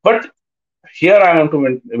 But here I want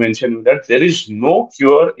to mention that there is no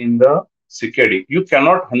cure in the CKD. You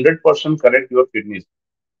cannot 100% correct your kidneys,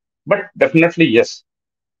 but definitely yes.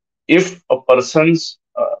 If a person's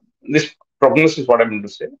this prognosis, what I'm going to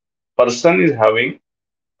say, person is having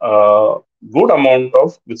a good amount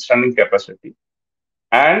of withstanding capacity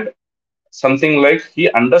and something like he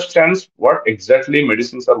understands what exactly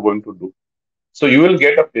medicines are going to do. So you will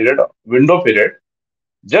get a window period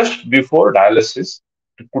just before dialysis,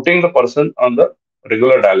 putting the person on the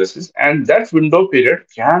regular dialysis, and that window period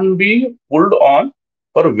can be pulled on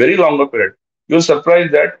for a very longer period. You're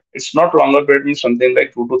surprised that it's not longer period means something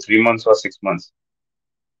like 2 to 3 months or 6 months.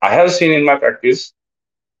 I have seen in my practice,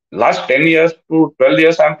 last 10 years to 12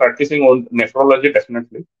 years, I'm practicing on nephrology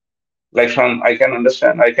definitely. Like some, I can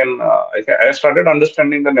understand, I started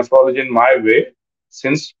understanding the nephrology in my way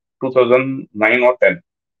since 2009 or 10.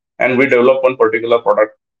 And we developed one particular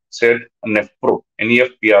product, said NEFPRO,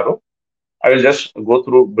 NEFPRO. I will just go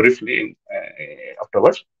through briefly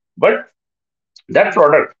afterwards. But that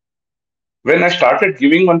product, when I started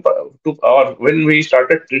giving or when we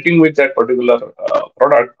started treating with that particular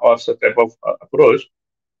product or such type of approach,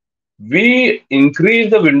 we increase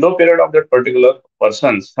the window period of that particular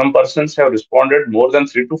person. Some persons have responded more than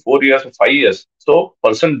 3 to 4 years or 5 years. So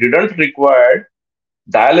person didn't require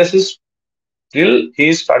dialysis till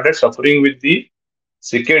he started suffering with the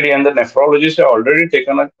CKD, and the nephrologist have already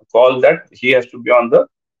taken a call that he has to be on the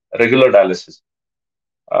regular dialysis.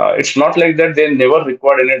 It's not like that they never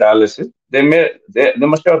required any dialysis. They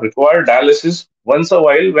must have required dialysis once a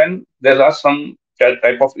while when there are some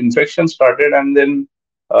type of infection started, and then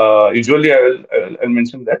usually I'll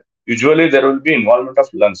mention that usually there will be involvement of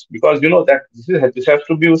lungs, because you know that this has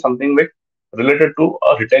to be something like related to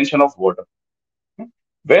a retention of water.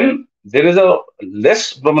 When there is a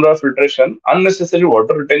less glomerular filtration, unnecessary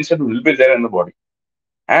water retention will be there in the body,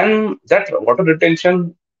 and that water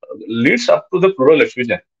retention leads up to the pleural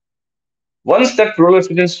effusion. Once that pleural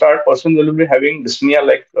effusion start, person will be having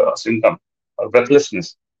dyspnea-like symptom or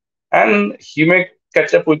breathlessness, and he may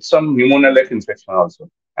catch up with some pneumonia-like infection also.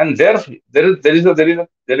 And there is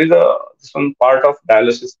a some part of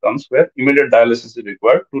dialysis comes where immediate dialysis is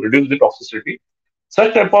required to reduce the toxicity.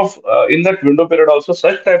 Such type of in that window period also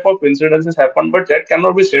such type of incidences happen, but that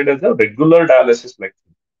cannot be said as a regular dialysis like.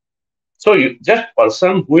 So just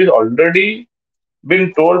person who is already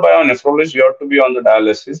been told by a nephrologist you have to be on the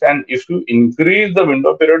dialysis, and if you increase the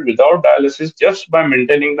window period without dialysis just by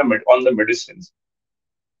maintaining on the medicines,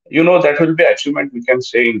 that will be achievement we can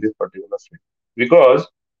say in this particular field. Because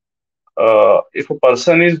if a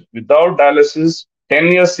person is without dialysis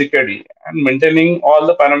 10 years CKD and maintaining all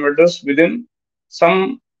the parameters within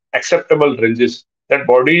some acceptable ranges, that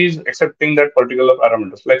body is accepting that particular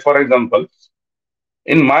parameters. Like for example,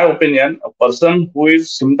 in my opinion, a person who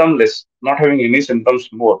is symptomless, not having any symptoms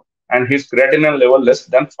more, and his creatinine level less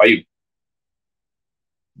than 5,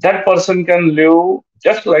 that person can live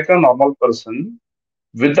just like a normal person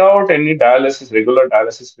without any dialysis, regular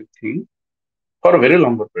dialysis thing for a very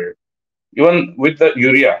longer period. Even with the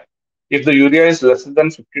urea, if the urea is less than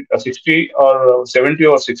 50, 60 or 70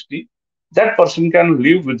 or 60, that person can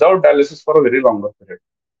live without dialysis for a very longer period.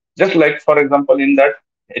 Just like, for example, in that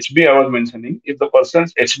HB I was mentioning, if the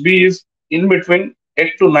person's HB is in between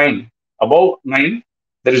 8 to 9, above 9,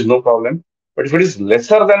 there is no problem. But if it is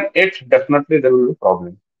lesser than 8, definitely there will be a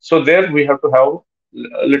problem. So there we have to have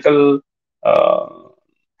a little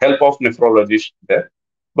help of nephrologist there.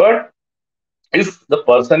 But if the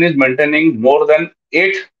person is maintaining more than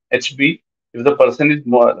 8 HB, if the person is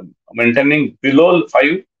maintaining below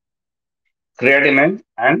 5 creatinine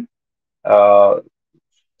and uh,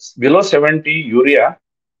 below 70 urea,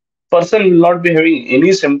 person will not be having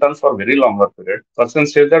any symptoms for very longer period. Person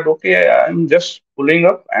says that, okay, I'm just pulling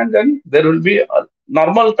up, and then there will be a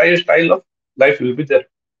normal style of life will be there.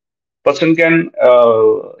 Person can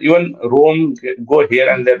even roam, go here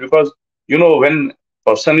and there, because, when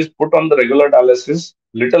person is put on the regular dialysis,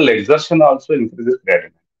 little exertion also increases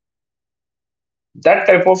creatinine. That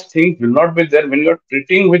type of thing will not be there when you're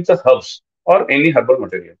treating with the herbs or any herbal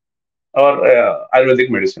material or Ayurvedic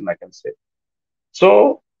medicine, I can say.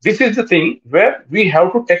 So this is the thing where we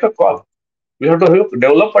have to take a call. We have to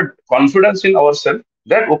develop a confidence in ourselves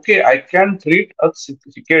that, okay, I can treat a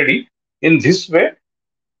CKD in this way,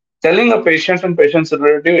 telling a patient and patient's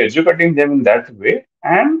relative, educating them in that way,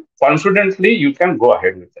 and confidently you can go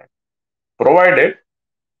ahead with that. Provided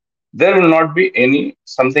there will not be any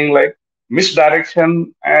something like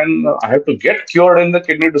misdirection and I have to get cured in the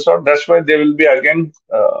kidney disorder. That's why they will be again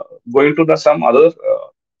going to some other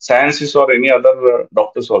sciences or any other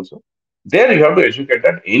doctors also. There you have to educate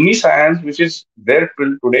that any science which is there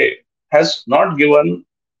till today has not given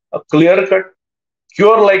a clear cut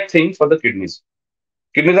cure like thing for the kidneys.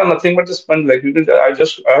 Kidneys are nothing but a sponge. Like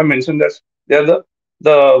I have mentioned that they are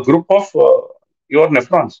the group of your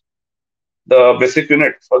nephrons, the basic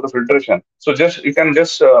unit for the filtration. So just you can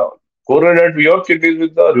just correlate your kidneys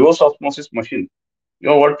with the reverse osmosis machine. You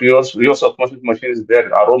know what reverse osmosis machine is there,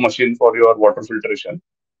 RO machine for your water filtration.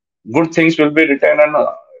 Good things will be retained and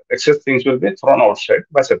excess things will be thrown outside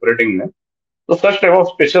by separating them. So such type of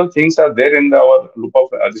special things are there in our loop of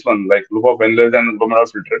this one, like loop of Wendell and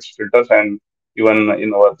glomerular filters, and even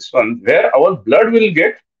in our this one, where our blood will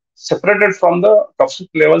get separated from the toxic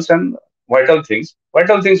levels and vital things.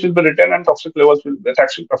 Vital things will be written, and toxic levels will the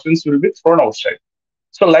toxic toxins will be thrown outside.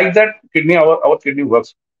 So like that, our kidney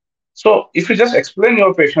works. So if you just explain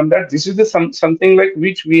your patient that this is something like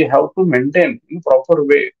which we have to maintain in proper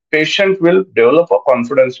way, patient will develop a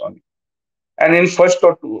confidence on you. And in first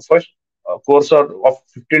course of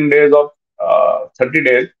 15 days or 30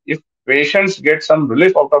 days, if patients get some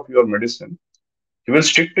relief out of your medicine, he will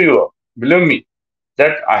stick to you. Believe me,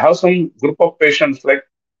 that I have some group of patients like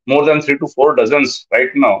more than 3 to 4 dozens right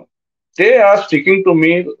now. They are sticking to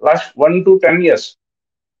me last 1 to 10 years.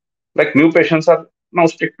 Like new patients are now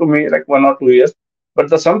stick to me like 1 or 2 years, but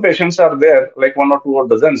the some patients are there like 1 or 2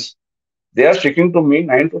 dozens. They are sticking to me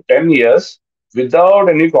 9 to 10 years without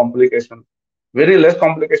any complication. Very less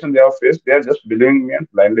complication they have faced. They are just believing me and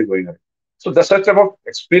blindly going ahead. So the such type of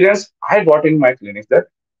experience I got in my clinic that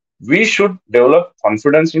we should develop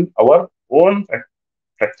confidence in our own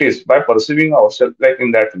practice by perceiving ourselves like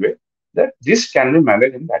in that way that this can be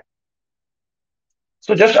managed in that.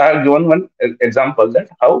 So just I have given one example that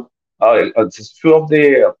how just few of the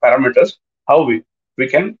parameters how we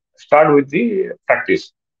can start with the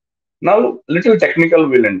practice. Now little technical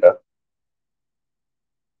will enter.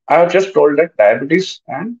 I have just told that diabetes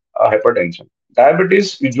and hypertension.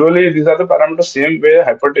 Diabetes usually these are the parameters same way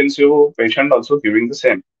hypertensive patient also giving the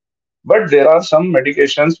same. But there are some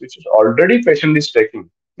medications which is already patient is taking.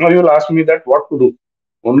 Now you will ask me that what to do.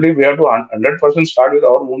 Only we have to 100% start with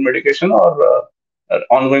our own medication or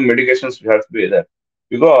ongoing medications we have to be there.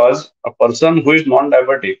 Because a person who is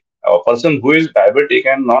non-diabetic, a person who is diabetic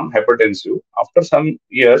and non-hypertensive, after some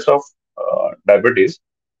years of diabetes,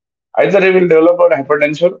 either he will develop a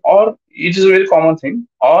hypertension or it is a very common thing,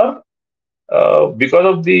 or because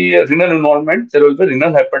of the renal involvement, there will be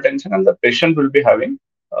renal hypertension and the patient will be having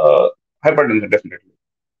uh, hypertension definitely.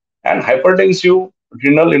 And hypertensive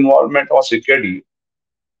renal involvement or CKD,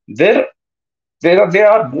 there, they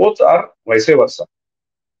are both are vice versa.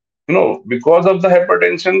 Because of the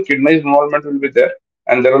hypertension, kidney involvement will be there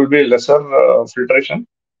and there will be lesser filtration.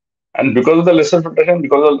 And because of the lesser filtration,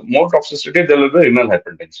 because of more toxicity, there will be renal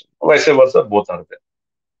hypertension. Vice versa, both are there.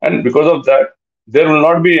 And because of that, there will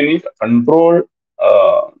not be any controlled,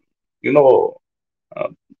 uh, you know, uh,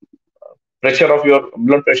 pressure of your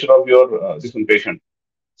blood pressure of your this one patient.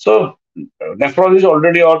 So nephrologist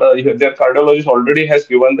already or their cardiologist already has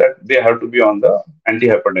given that they have to be on the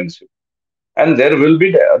antihypertensive, and there will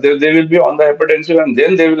be they will be on the hypertensive, and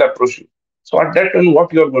then they will approach you. So at that time,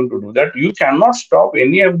 what you are going to do that you cannot stop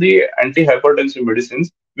any of the antihypertensive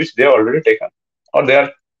medicines which they have already taken or they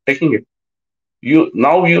are taking it. You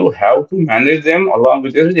have to manage them along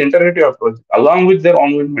with this integrative approach, along with their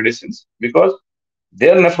ongoing medicines, because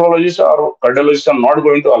their nephrologists or cardiologists are not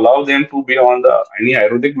going to allow them to be on the any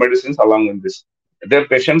Ayurvedic medicines along with this. Their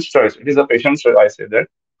patient's choice. It is a patient's choice. I say that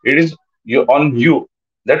it is on you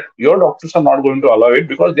that your doctors are not going to allow it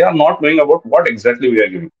because they are not knowing about what exactly we are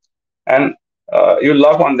giving. And you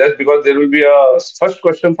laugh on that because there will be a first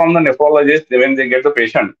question from the nephrologist when they get the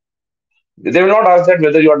patient. They will not ask that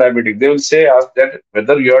whether you are diabetic. They will say ask that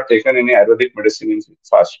whether you have taken any Ayurvedic medicine in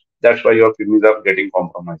fast. That's why your kidneys are getting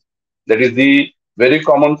compromised. That is the very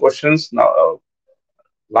common questions now.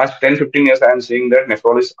 Last 10, 15 years, I am seeing that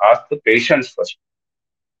nephrologists ask the patients first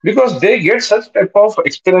because they get such type of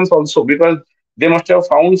experience also because they must have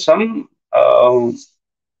found some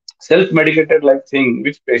self-medicated like thing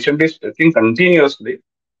which patient is taking continuously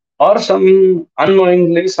or some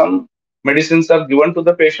unknowingly some medicines are given to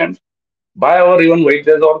the patient by our even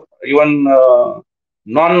waiters or even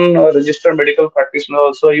non-registered medical practitioner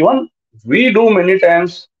also. Even we do many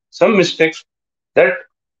times some mistakes that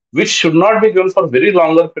which should not be given for very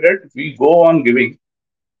longer period. We go on giving,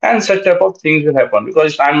 and such type of things will happen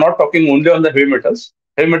because I'm not talking only on the heavy metals.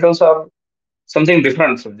 Heavy metals are something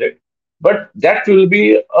different subject, but that will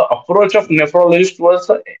be a approach of nephrologist towards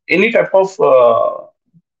any type of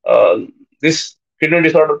uh, this kidney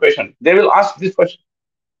disorder patient. They will ask this question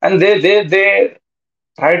and they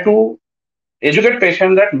try to educate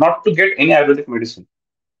patient that not to get any Ayurvedic medicine.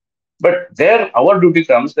 But there, our duty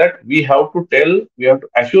comes that we have to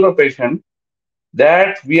assure a patient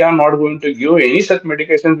that we are not going to give any such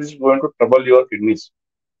medication which is going to trouble your kidneys.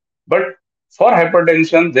 But for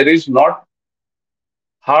hypertension, there is not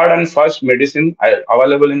hard and fast medicine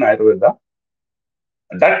available in Ayurveda.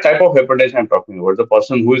 That type of hypertension I'm talking about, the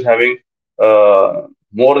person who is having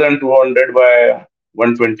more than 200 by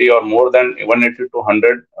 120 or more than 180 to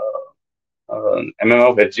 100 mm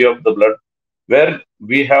of Hg of the blood, where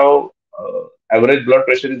we have average blood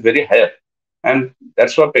pressure is very higher, and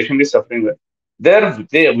that's what patient is suffering with.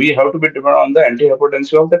 We have to be dependent on the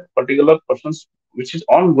antihypertensive of that particular person's which is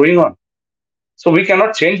on going on. So we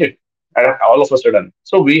cannot change it. all of a sudden.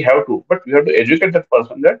 So we have to, but we have to educate that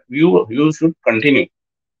person that you should continue.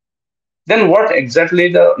 Then what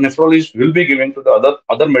exactly the nephrologist will be giving to the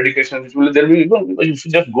other medications, which will there will be, you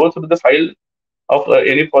should just go through the file of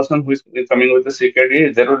any person who is coming with the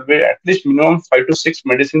CKD. There will be at least minimum 5 to 6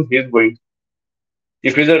 medicines he is going.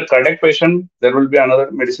 If he's a cardiac patient, there will be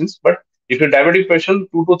another medicines. But if you're diabetic patient,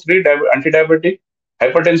 2 to 3 anti-diabetic,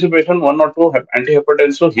 hypertensive patient, 1 or 2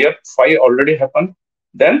 antihypertensive, here 5 already happened.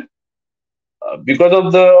 Then because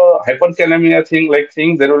of the hyperkalemia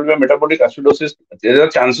thing, there will be a metabolic acidosis. There are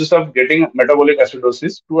chances of getting metabolic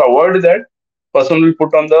acidosis. To avoid that, person will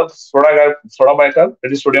put on the soda bicarb,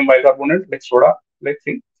 that is sodium bicarbonate, like soda, like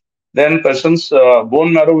thing. Then person's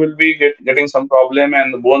bone marrow will be getting some problem,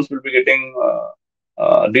 and the bones will be getting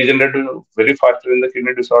degenerated very fast in the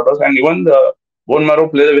kidney disorders. And even the bone marrow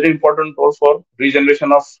plays a very important role for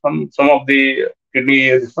regeneration of some of the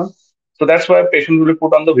kidney. So that's why patient will be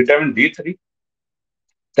put on the vitamin D3.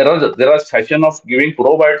 There are session of giving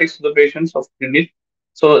probiotics to the patients of kidney.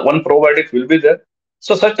 So one probiotic will be there.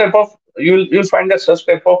 So such type of you'll find that such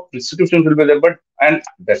type of prescription will be there, but and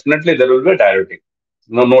definitely there will be a diuretic,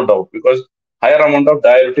 no doubt, because higher amount of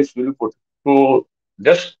diuretics will be put to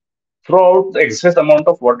just throw out the excess amount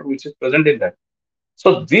of water which is present in that.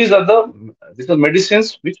 So these are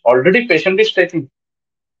medicines which already patient is taking.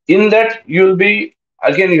 In that you'll be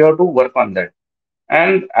again you have to work on that.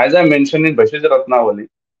 And as I mentioned in Bashir Ratnavali,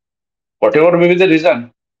 whatever may be the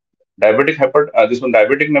reason, this one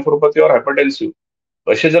diabetic nephropathy or hypertensive,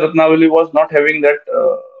 Bashir Ratnavali was not having that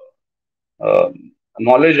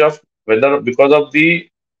knowledge of whether because of the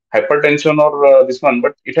hypertension or this one,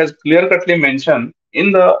 but it has clear cutly mentioned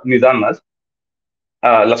in the Nidanas,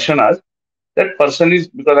 Lakshanas, that person is,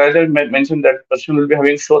 because as I mentioned, that person will be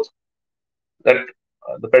having shoth, that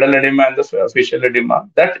the pedal edema and the facial edema,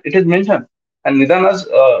 that it is mentioned. And Nidanas,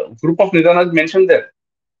 group of Nidanas mentioned there.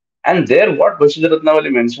 And there, what Bashir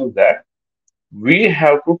Ratnavali mentions that we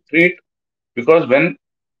have to treat, because when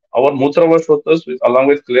our Mutrava Shotas, along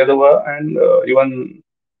with Kliyadava and even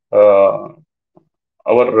uh,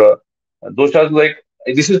 our doshas, like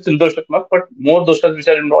this is Trindoshatmak, but more doshas which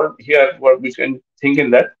are involved here, which can think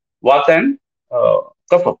in that Vata and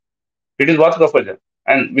Kapha. It is Vata Kapha,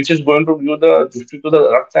 and which is going to give the dishti to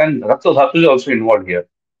the Rakta, and Rakta Dhatu is also involved here.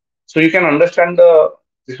 So you can understand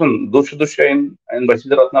this one dosha in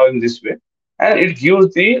Bashida Ratna in this way, and it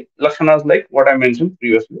gives the lakshanas like what I mentioned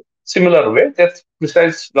previously. Similar way, that's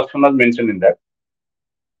precise lakshanas mentioned in that.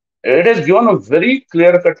 It is given a very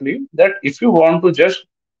clear cutly that if you want to just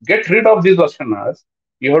get rid of these lakshanas,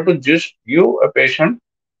 you have to just give a patient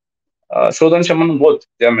Shodhan Shaman both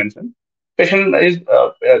they are mentioned. Patient is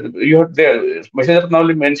you have there. Bashida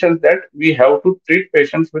Ratna mentions that we have to treat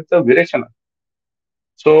patients with the Virekshana.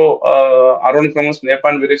 So around Kramas,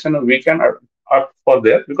 Nepal and Virection, we can opt for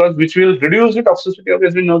there, because which will reduce the toxicity of,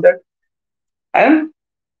 as we know that. And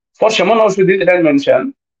for Shaman Aushadhi, it has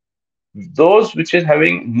mentioned those which is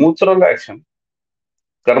having mutral action,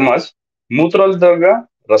 karmas, mutral draga,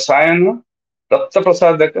 rasayana, rakta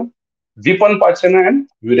prasadaka, dipan pachana, and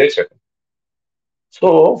virechaka.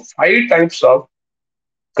 So 5 types of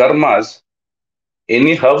karmas,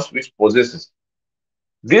 any herbs which possesses.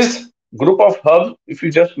 This group of herbs, if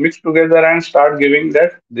you just mix together and start giving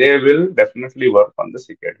that, they will definitely work on the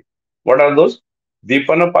CKD. What are those?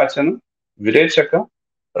 Deepana Pachana, Virechaka,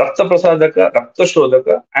 Rakta Prasadaka, Rakta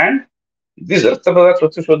Shodaka, and this Rakta Prasadaka,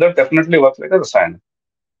 Rakta Shodaka definitely works like a rasayana.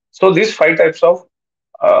 So these 5 types of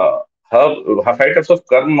herb, 5 types of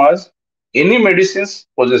karmas, any medicines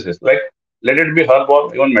possesses, like let it be herb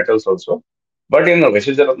or even metals also. But in the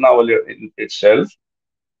Veshija Ratnavali itself,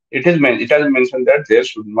 it has mentioned that there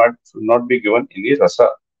should not be given any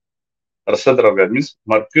rasadravya, means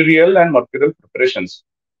mercurial and mercurial preparations.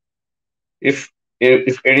 If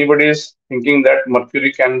anybody is thinking that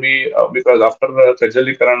mercury can be because after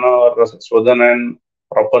Kajalikarana or Shodhan and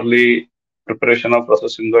properly preparation of Rasa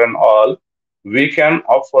Sindhu and all, we can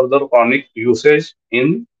opt for the chronic usage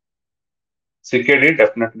in CKD.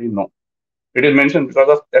 Definitely no. It is mentioned because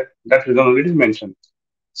of that reason only it is mentioned.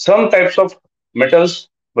 Some types of metals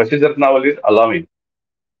Vashijatnaval is allowing.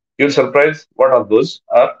 You'll surprise what are those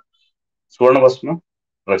are Swarna Vasma,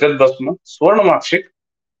 Rajat Vasma, Swarna Makshik,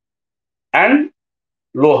 and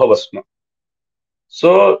Loha Vasma.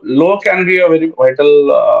 So low can be a very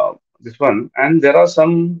vital this one, and there are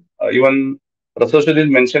some even Rasosha is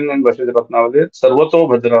mentioned in Vashij Ratnavali, Sarvato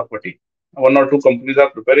Bhadravati. 1 or 2 companies are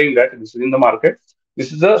preparing that. This is in the market.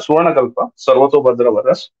 This is the Swarna Kalpa, Sarvato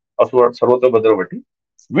Bhadravaras, or Sarvato Bhadravati,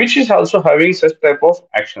 which is also having such type of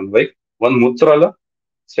action, like one Mutrala,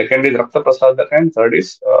 second is Rakta Prasadaka, and third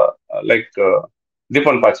is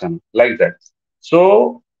Dipan Pachan, like that.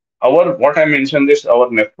 So our what I mentioned is our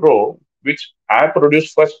Nepro, which I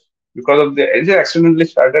produced first because of the it accidentally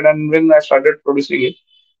started, and when I started producing it,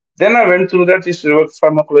 then I went through that this reverse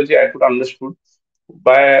pharmacology I could understood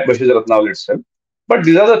by Bashir Ratnawal itself. But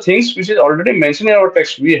these are the things which is already mentioned in our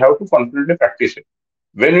text. We have to confidently practice it.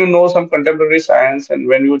 When you know some contemporary science and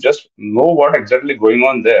when you just know what exactly going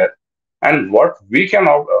on there and what we can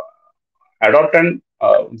adopt and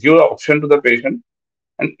give an option to the patient,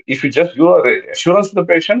 and if you just give a assurance to the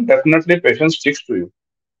patient, definitely patient sticks to you.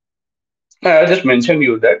 I just mentioned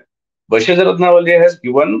you that Bashir Ratnawali has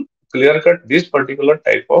given clear cut this particular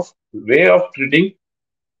type of way of treating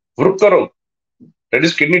VRUKKA, that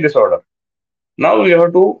is kidney disorder. Now we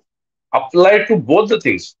have to apply to both the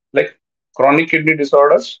things like chronic kidney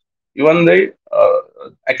disorders, even the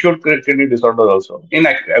acute kidney disorders also.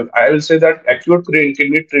 I will say that acute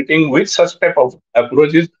kidney treating with such type of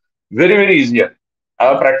approach is very, very easier. I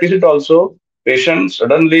have practiced it also. Patient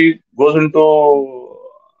suddenly goes into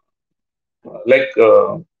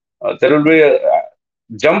there will be a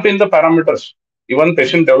jump in the parameters. Even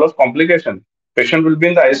patient develops complication. Patient will be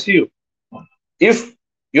in the ICU. If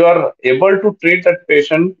you are able to treat that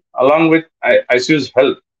patient along with ICU's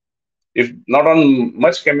help, if not on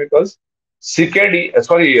much chemicals, AKD,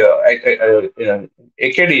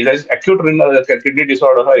 that is acute renal kidney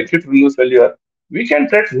disorder, or acute renal failure, we can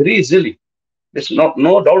treat very easily. There's no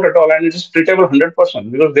doubt at all, and it is treatable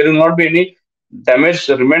 100% because there will not be any damage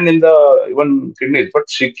remain in the even kidneys. But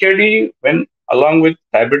CKD, when along with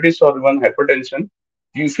diabetes or even hypertension,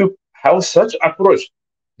 if you have such approach,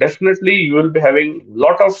 definitely you will be having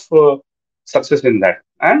lot of success in that,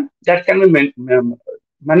 and that can be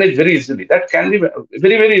managed very easily. That can be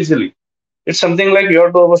very, very easily. It's something like you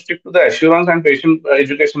have to stick to the assurance, and patient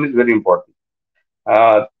education is very important.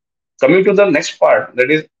 Uh, Coming to the next part, that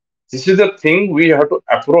is, this is the thing we have to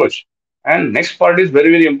approach. And next part is very,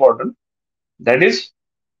 very important. That is,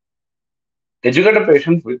 educate a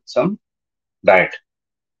patient with some diet.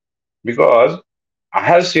 Because I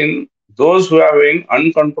have seen those who are being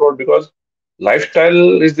uncontrolled because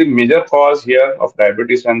lifestyle is the major cause here of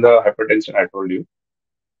diabetes and the hypertension I told you.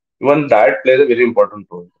 Even diet plays a very important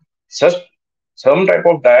role. Such some type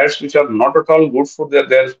of diets which are not at all good for their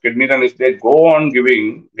kidneys, and if they go on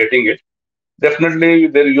getting it, definitely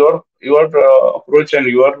there your approach and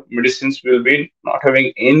your medicines will be not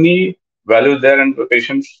having any value there, and the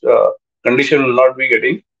patient's condition will not be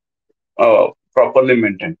getting properly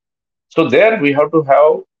maintained. So there we have to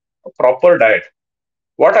have a proper diet.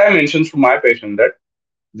 What I mentioned to my patient that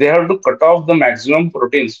they have to cut off the maximum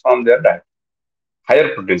proteins from their diet,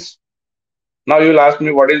 higher proteins. Now you will ask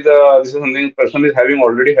me what is the this is something person is having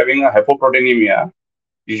already having a hypoproteinemia.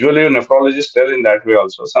 Usually, nephrologists tell in that way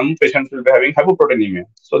also. Some patients will be having hypoproteinemia.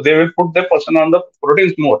 So they will put the person on the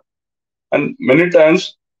proteins more. And many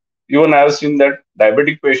times, even I have seen that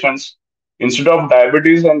diabetic patients, instead of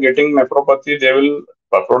diabetes and getting nephropathy, they will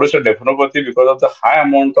produce a nephropathy because of the high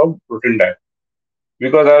amount of protein diet.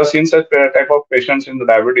 Because I have seen such type of patients in the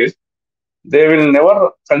diabetes, they will never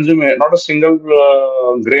consume not a single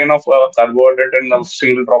grain of carbohydrate and a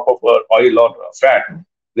single drop of oil or fat.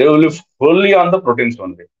 They will be fully on the proteins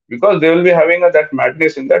only because they will be having that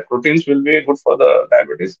madness in that proteins will be good for the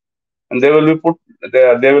diabetes, and they will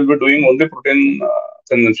be doing only protein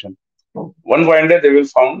consumption. One fine day they will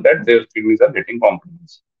found that their kidneys are getting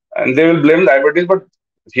compromised, and they will blame diabetes. But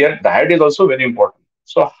here diet is also very important.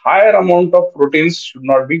 So higher amount of proteins should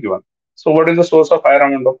not be given. So what is the source of higher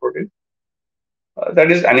amount of protein?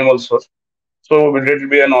 That is animal source. So whether it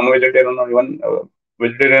be a non-vegetarian or even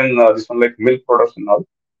vegetarian, this one like milk products and all.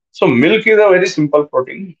 So milk is a very simple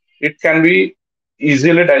protein. It can be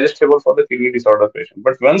easily digestible for the kidney disorder patient.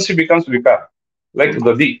 But once it becomes vikar, like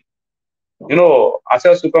dadi,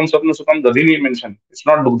 acha sukam sapna sukam dadini mentioned. It's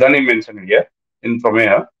not dugdani mentioned here in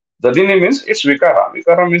Prameya. Dadini means it's vikara.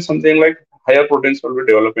 Vikara means something like higher proteins will be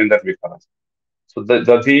developed in that vikara. So the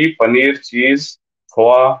dadi, paneer, cheese,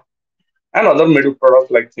 khoa, and other milk products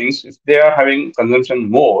like things, if they are having consumption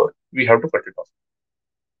more, we have to cut it off.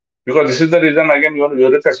 Because this is the reason again your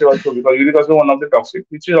uric acid also, because uric acid is one of the toxic,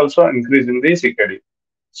 which is also increasing the CKD.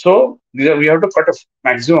 So we have to cut a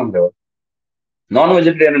maximum level.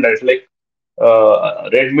 Non-vegetarian diet like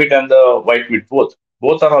red meat and the white meat, both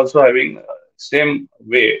are also having same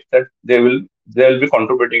way that they will be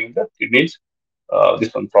contributing in the kidneys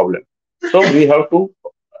this one problem. So we have to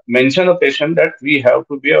mention a patient that we have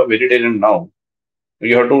to be a vegetarian now.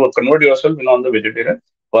 You have to convert yourself on the vegetarian.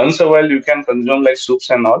 Once a while, you can consume like soups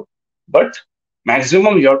and all, but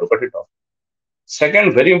maximum you have to cut it off.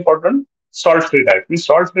 Second, very important, salt-free diet. Means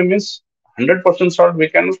salt-free means 100% salt we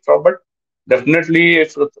can stop, but Definitely,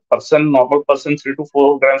 if a person, normal person, 3 to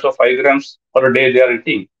 4 grams or 5 grams per day they are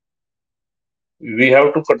eating, we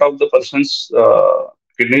have to cut off the person's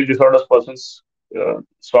kidney disorders person's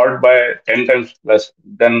salt by 10 times less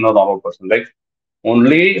than a normal person. Like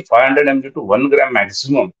only 500 mg to 1 gram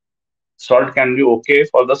maximum salt can be okay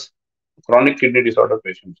for the chronic kidney disorder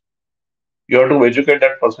patients. You have to educate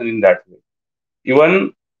that person in that way.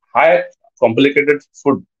 Even high complicated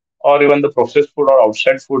food or even the processed food or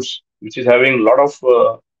outside foods, which is having a lot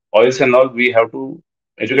of oils and all, we have to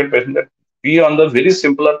educate patient that be on the very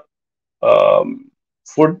simpler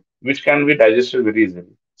food which can be digested very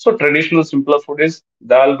easily. So traditional simpler food is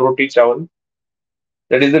dal, roti, chawal.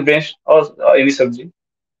 That is the best, or any sabji.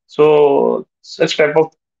 So such type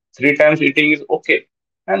of 3 times eating is okay.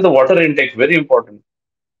 And the water intake very important.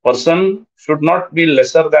 Person should not consume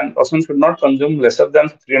lesser than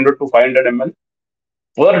 300 to 500 ml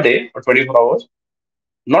per day for 24 hours,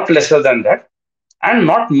 not lesser than that, and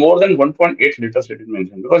not more than 1.8 liters, it is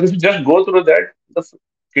mentioned. Because if you just go through that, the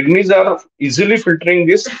kidneys are easily filtering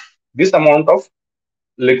this amount of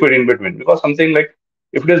liquid in between. Because something like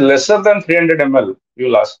if it is lesser than 300 ml,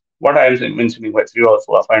 you'll ask what I am mentioning by 3 or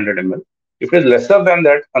 4, 500 ml. If it is lesser than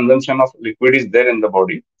that, consumption of liquid is there in the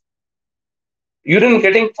body. Urine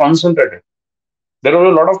getting concentrated. There are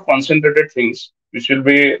a lot of concentrated things which will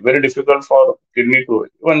be very difficult for kidney to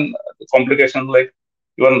even complications like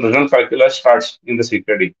even renal calculi starts in the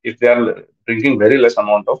CKD if they are drinking very less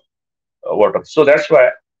amount of water. So that's why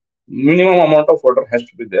minimum amount of water has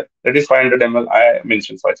to be there. That is 500 ml. I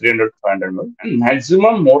mentioned 300 to 500 ml, and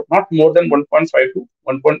maximum more not more than 1.5 to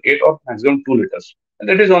 1.8 or maximum 2 liters. And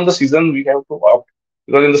that is on the season we have to opt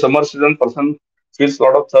because in the summer season person feels a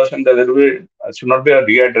lot of thirst and there will be should not be a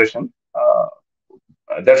dehydration.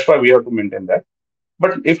 That's why we have to maintain that.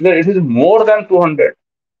 But if it is more than 200,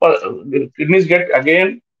 the kidneys get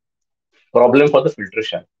again problem for the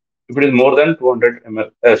filtration. If it is more than 200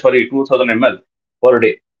 ml, 2000 ml per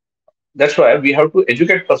day. That's why we have to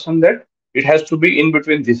educate person that it has to be in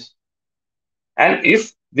between this. And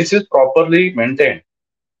if this is properly maintained,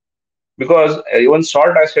 because even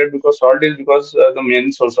salt I said, because salt is because the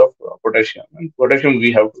main source of potassium, and potassium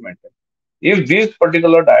we have to maintain. If this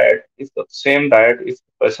particular diet, if the same diet, if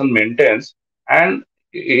the person maintains and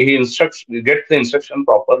he gets the instruction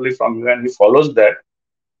properly from you and he follows that,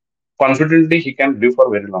 confidently he can live for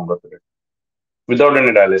very longer period without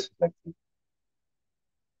any dialysis. Like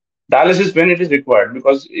dialysis when it is required,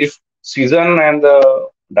 because if season and the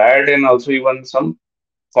diet and also even some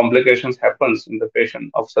complications happens in the patient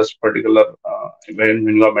of such particular when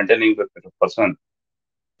you are maintaining the person.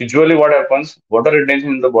 Usually, what happens? Water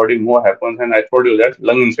retention in the body more happens, and I told you that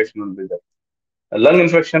lung infection will be there. A lung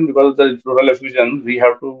infection because of the pleural effusion, we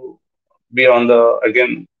have to be on the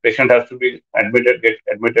again. Patient has to be get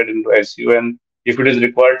admitted into ICU, and if it is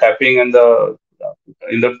required, tapping and the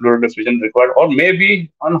in the pleural effusion required, or maybe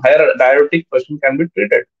on higher diuretic person can be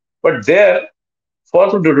treated. But there,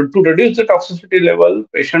 to reduce the toxicity level,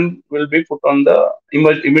 patient will be put on the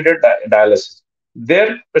immediate dialysis.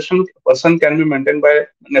 Their person can be maintained by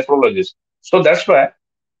nephrologist. So that's why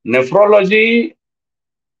nephrology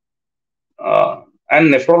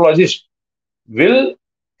and nephrologist will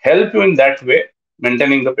help you in that way,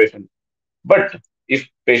 maintaining the patient. But if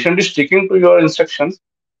patient is sticking to your instructions,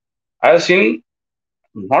 I have seen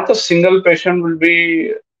not a single patient will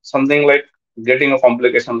be something like getting a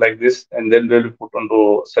complication like this, and then they'll be put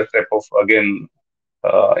onto such type of again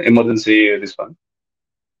emergency this one.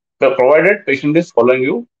 The provided patient is following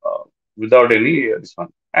you without any this one,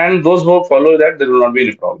 and those who follow that there will not be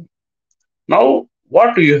any problem. Now,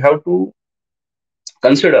 what do you have to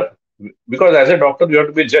consider? Because as a doctor, you have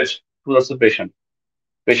to be judged towards the patient.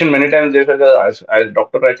 Patient many times they say, as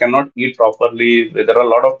doctor, I cannot eat properly. There are a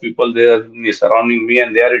lot of people there surrounding me,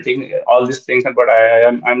 and they are eating all these things, but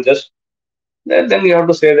I'm just. Then you have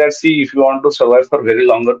to say that, see, if you want to survive for very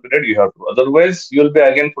longer period, you have to. Otherwise, you will be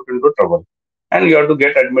again put into trouble, and you have to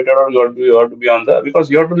get admitted, or you have to be on the,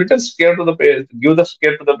 because you have to little scare to the patient, give the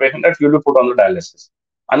scare to the patient that you will be put on the dialysis.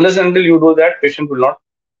 Unless until you do that, patient will not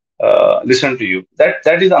listen to you.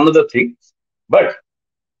 That is another thing. But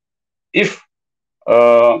if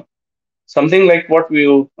uh, something like what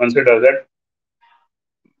we consider that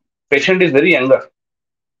patient is very younger,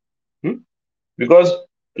 hmm, because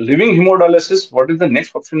leaving hemodialysis, what is the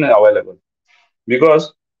next option available?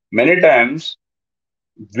 Because many times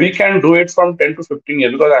we can do it from 10 to 15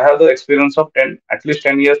 years, because I have the experience of 10, at least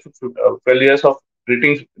 10 years to 12 years of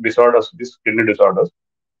treating disorders, these kidney disorders.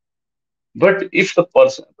 But if the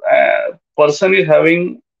person is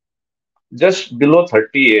having just below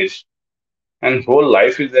 30 age and whole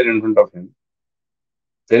life is there in front of him,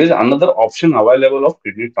 there is another option available of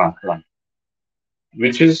kidney transplant,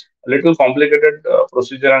 which is a little complicated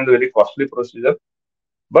procedure and very costly procedure.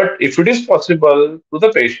 But if it is possible to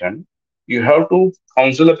the patient, you have to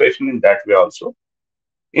counsel the patient in that way also.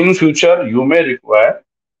 In future, you may require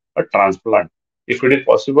a transplant. If it is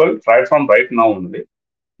possible, try it from right now only.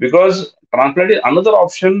 Because transplant is another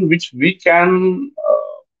option which we can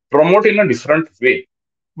promote in a different way.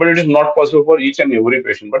 But it is not possible for each and every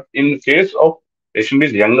patient. But in case of patient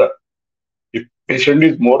is younger, if patient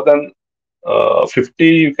is more than 50,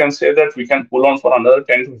 you can say that we can pull on for another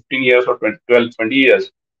 10 to 15 years or 20, 12, 20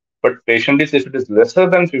 years. But patient is, if it is lesser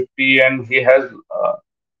than 50 and he has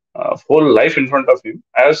whole life in front of him,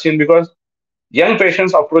 I have seen, because young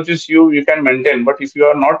patients approaches you, you can maintain. But if you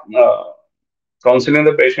are not counseling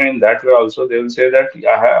the patient in that way also, they will say that,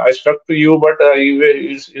 "Yeah, I stuck to you, but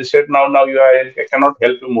you said now I cannot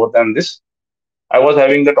help you more than this. I was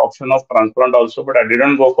having that option of transplant also, but I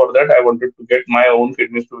didn't go for that. I wanted to get my own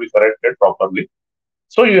kidneys to be corrected properly."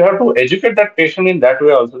 So you have to educate that patient in that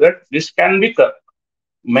way also, that this can be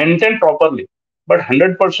maintained properly. But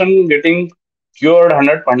 100% getting cured,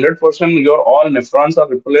 100% your all nephrons are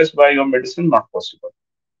replaced by your medicine, not possible.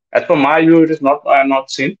 As per my view, it is not. I have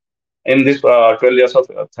not seen in this 12 years of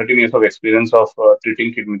 13 years of experience of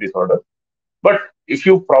treating kidney disorder. But if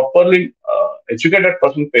you properly educate that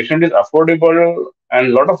person, patient is affordable, and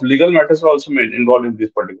a lot of legal matters are also involved in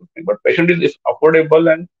this particular thing. But patient is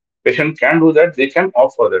affordable and patient can do that, they can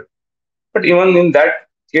opt for that. But even in that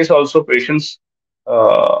case, also patients,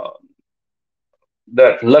 uh,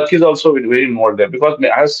 that luck is also very involved there, because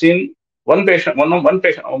I have seen one patient, one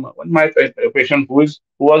my patient who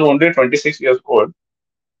was only 26 years old.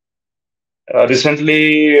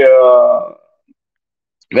 Recently,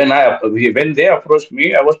 when they approached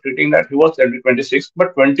me, I was treating that he was 26,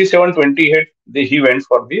 but 27, 28, he went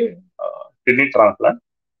for the kidney transplant.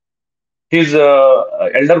 His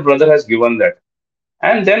elder brother has given that,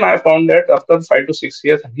 and then I found that after 5 to 6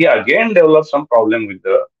 years, he again developed some problem with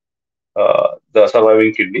the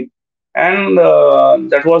surviving kidney, and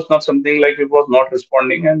that was not something like it was not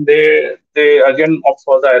responding, and they again opt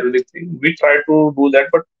for the Ayurvedic thing. We tried to do that,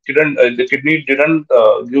 but didn't the kidney didn't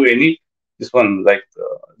give any this one like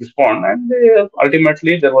respond, and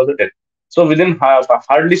ultimately there was a death. So within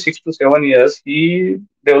hardly 6 to 7 years, he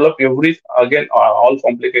developed every again all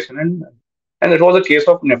complication, and it was a case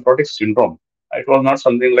of nephrotic syndrome. It was not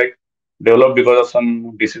something like developed because of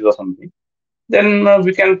some disease or something. Then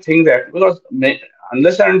we can think that, because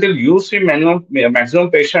unless and until you see maximum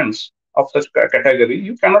patients of such category,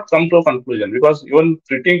 you cannot come to a conclusion, because even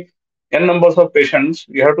treating n numbers of patients,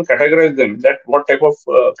 you have to categorize them, that what type of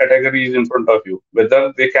category is in front of you,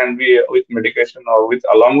 whether they can be with medication or with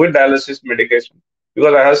along with dialysis medication.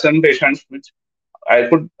 Because I have some patients which I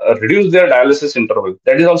could reduce their dialysis interval.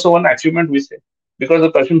 That is also one achievement, we say, because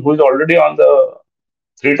the person who is already on the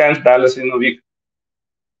 3 times dialysis in a week,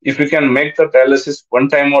 if you can make the dialysis 1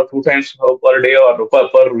 time or 2 times per day or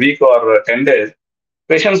per week or 10 days,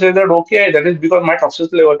 patients say that, okay, that is because my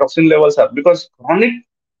toxin levels are, because chronic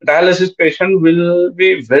dialysis patient will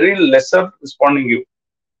be very lesser responding you.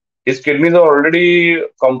 His kidneys are already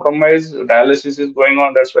compromised, dialysis is going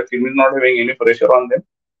on, that's why kidneys not having any pressure on them.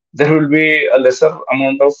 There will be a lesser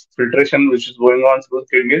amount of filtration which is going on through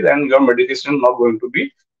kidneys, and your medication is not going to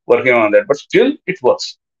be working on that. But still, it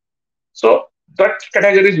works. So that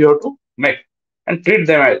categories you have to make and treat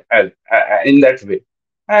them in that way.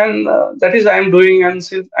 And that is I am doing, and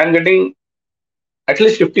since I am getting at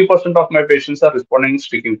least 50% of my patients are responding,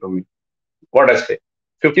 sticking to me. What I say,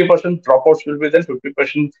 50% dropouts will be there,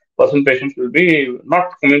 50% patients will be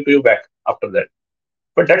not coming to you back after that.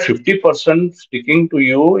 But that 50% sticking to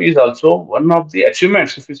you is also one of the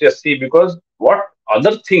achievements, if you just see, because what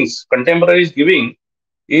other things contemporary is giving,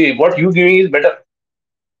 what you giving is better.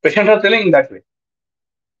 Patients are telling that way.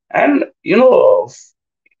 And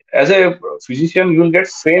as a physician, you will get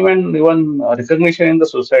fame and even recognition in the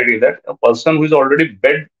society, that a person who is already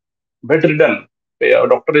bedridden, a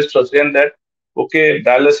doctor is saying that, okay,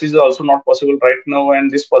 dialysis is also not possible right now,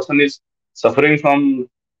 and this person is suffering from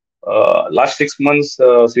last 6 months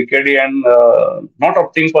CKD and not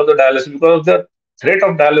opting for the dialysis because of the threat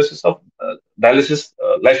of dialysis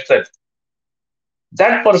lifestyle.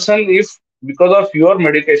 That person, if because of your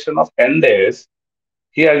medication of 10 days,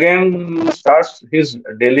 he again starts his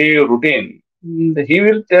daily routine, he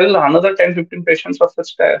will tell another 10, 15 patients of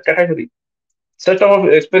such category. Such of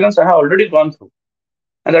experience I have already gone through.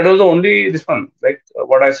 And that was the only this one, like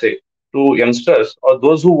what I say to youngsters or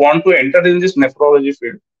those who want to enter in this nephrology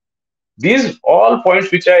field. These all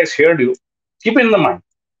points which I shared you, keep in the mind.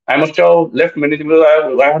 I must have left many things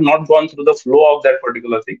because I have not gone through the flow of that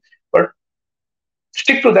particular thing. But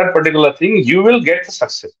stick to that particular thing, you will get the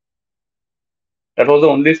success. That was the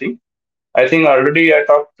only thing. I think already I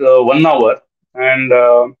talked 1 hour, and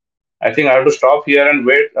I think I have to stop here and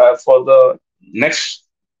wait for the next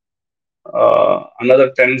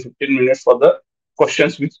another 10-15 minutes for the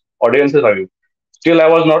questions which audience is having. Still,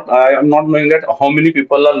 I am not knowing that how many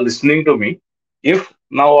people are listening to me. If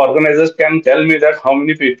now organizers can tell me that how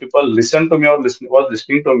many people listen to me or was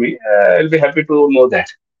listening to me, I'll be happy to know that.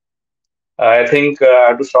 I think I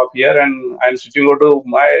have to stop here, and I'm switching over to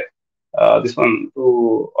my this one to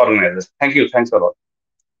organizers. Thank you. Thanks a lot.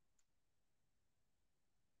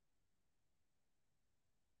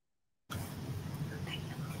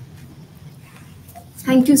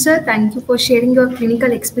 Thank you, sir. Thank you for sharing your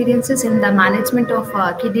clinical experiences in the management of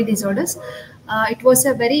kidney disorders. It was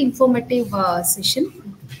a very informative session.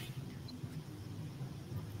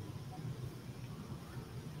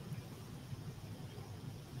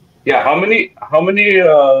 Yeah. How many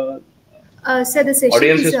Sir, the session is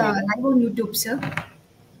audiences we have? live on YouTube, sir.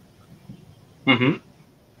 Hmm.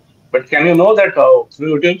 But can you know that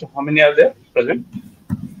through YouTube how many are there present?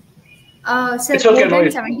 Sir, It's okay. more No than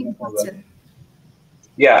issue. 70 No people, problem. sir.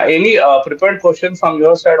 Yeah. Any prepared questions from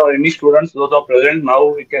your side or any students those are present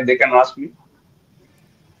now? They can ask me.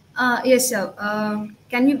 Yes, sir.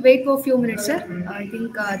 Can you wait for a few minutes, sir? I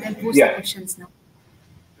think they'll post the Yeah. questions now.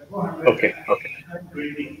 Okay. Okay.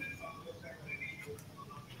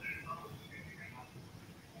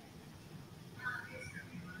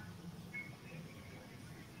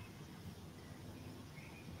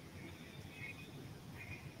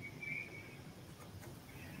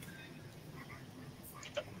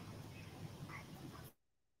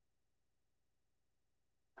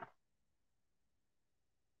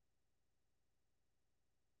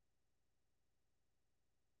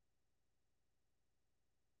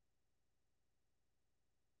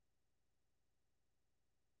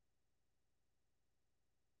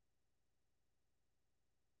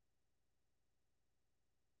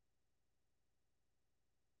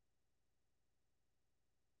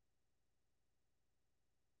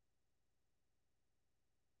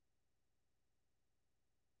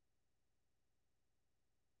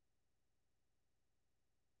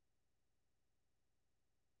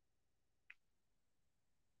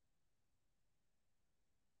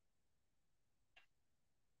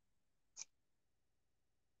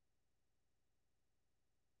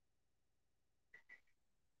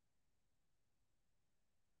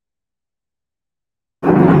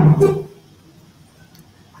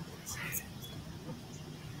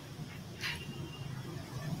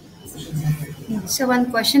 So one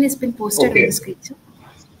question has been posted on the Okay. screen, sir.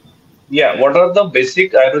 Yeah, what are the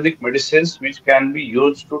basic Ayurvedic medicines which can be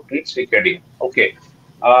used to treat CKD? Okay.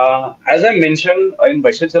 As I mentioned in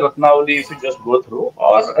Vaisheshwar Ratnavali, if you just go through,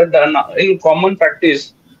 or done in common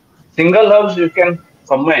practice, single herbs you can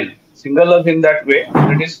combine. Single herb in that way,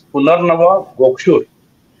 that is Punarnava Gokshur.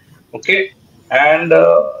 Okay. And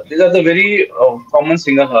these are the very common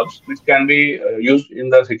single herbs which can be used in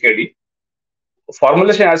the CKD.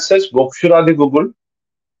 Formulation as such, Gokshuradi Gugul.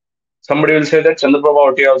 Somebody will say that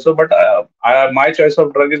Chandraprabhavati also, but my choice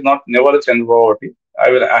of drug is not never a Chandraprabhavati.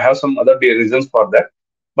 I have some other reasons for that.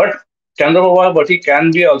 But Chandraprabhavati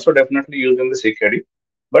can be also definitely used in the CKD.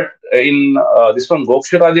 But in this one,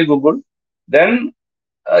 Gokshuradi Gugul, then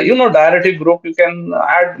diuretic group, you can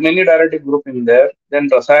add many diuretic group in there. Then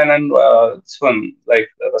Rasayan and this one, like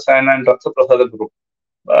Rasayan and Raksa Prasada group.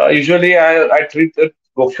 Usually, I treat the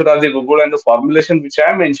Gokshuradi Gugul and the formulation which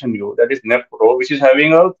I mentioned you, that is Nepro, which is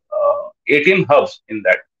having a 18 herbs in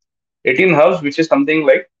that. 18 herbs, which is something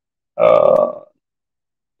like uh,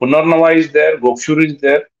 Punarnava is there, Gokshur is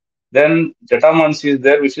there, then Jatamansi is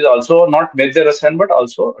there, which is also not Medya Rasayan but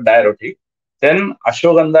also diuretic. Then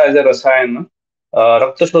Ashwagandha as a Rasayan,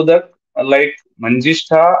 Rakta Shodhak like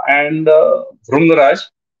Manjishtha and Bhrungraj,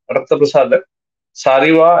 Rakta Prasadak,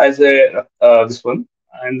 Sariva as a this one,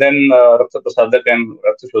 and then Rakta Prasadak and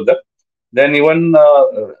Rakta Shodhak. Then even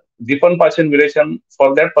Dipan Pachan Virechan,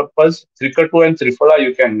 for that purpose, Trikatu and Trifala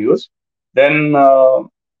you can use. Then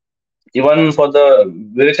even for the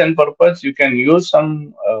Virechan purpose, you can use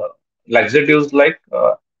some laxatives like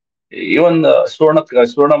even this one,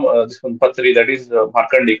 Patri, that is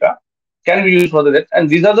Markandika, can be used for that. And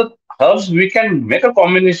these are the herbs we can make a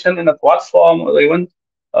combination in a quaff form or even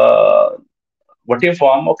uh, vati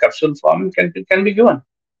form or capsule form, can be given.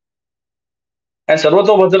 And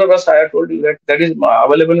Sarvato Bhadraras, I have told you that that is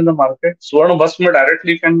available in the market. Suvarna Bhasma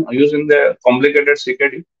directly can use in the complicated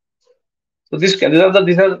CKD. So these are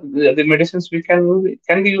the medicines we can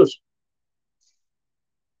be used.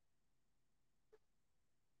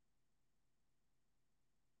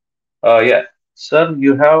 Yeah, sir,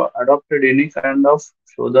 you have adopted any kind of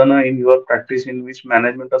Shodhana in your practice in which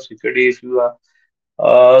management of security if you are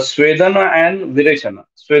Svedana and Virechana.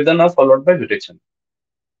 Svedana followed by Virechana.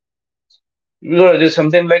 You know, there's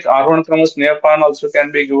something like Arvan Kramas Neapan also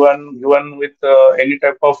can be given with any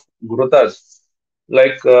type of grutas,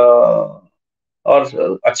 like or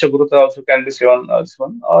Acha Gruta also can be seven this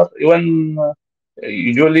one, or even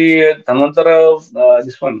usually Dhanvantara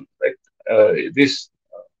this one, like this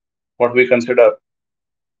what we consider.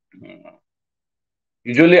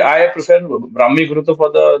 Usually, I prefer Brahmi Gruta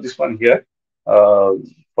for the this one here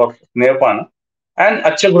for Neapana and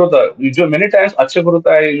Acha Gruta. Usually, many times Acha Gruta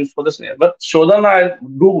I use for the snare, but Shodhana I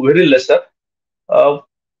do very lesser. Uh,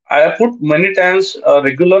 I put many times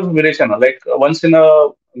regular variation, like once in a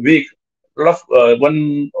week. Lot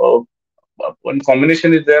of one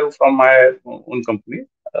combination is there from my own company.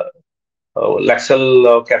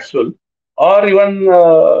 Laxal capsule, or even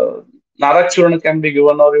Narak Churna can be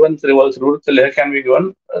given, or even Trivals can be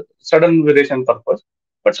given, sudden variation purpose.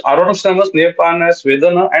 But Aronostamas, Nepan,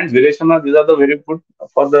 Svedana, and Vireshana, these are the very good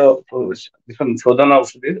for the for this one, Shodhana,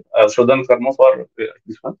 Shodhan Karma for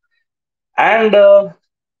this one. And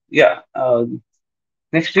yeah,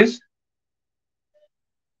 next is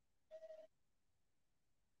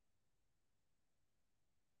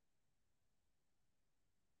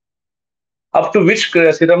up to which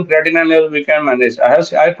serum creatinine level we can manage.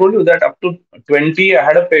 I told you that up to 20, I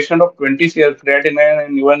had a patient of 20 creatinine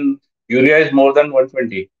and even urea is more than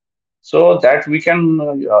 120. So that we can,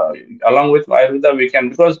 along with Ayurveda, we can,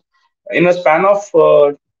 because in a span of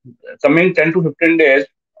coming 10 to 15 days,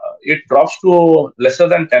 it drops to lesser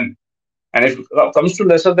than 10. And if it comes to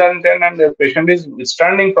lesser than 10 and the patient is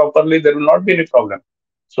standing properly, there will not be any problem.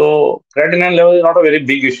 So creatinine level is not a very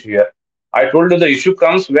big issue here. I told you the issue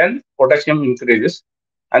comes when potassium increases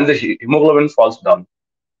and the hemoglobin falls down.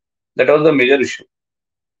 That was the major issue.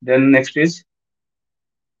 Then next is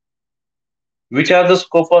which are the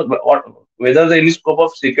scope of what whether there is scope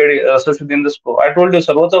of CKD associated in the scope. I told you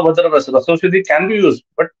Sarvata Bhadra associated can be used,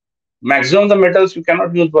 but maximum the metals you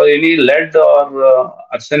cannot use for any lead or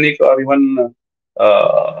arsenic or even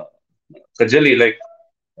uh, Kajali, like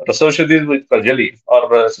Rasaushadhi with Kajali or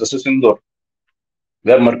Rasasindur,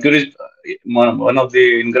 where mercury is one of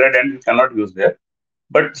the ingredients you cannot use there.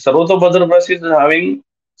 But Sarvata Bhadra brush is having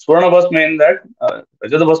Swarna Bhasma in that,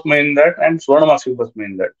 Rajata Bhasma in that, and Swarna Makshik Bhasma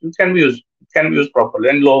in that. It can be used properly,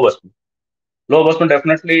 and low Bhasma. Low Bhasma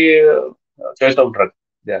definitely choice of drug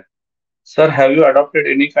there. Sir, have you adopted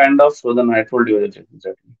any kind of, so then I told you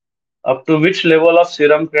exactly. Up to which level of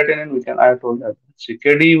serum creatinine we can, I told that.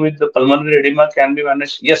 CKD with the pulmonary edema can be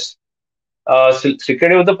managed. Yes,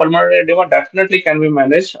 CKD with the pulmonary edema definitely can be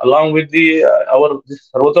managed along with the our this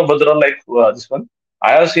Sarvata Bhadra like this one.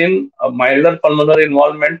 I have seen a milder pulmonary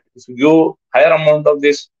involvement. If you give higher amount of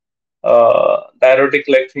this diuretic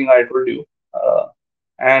like thing I told you,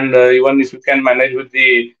 and even if you can manage with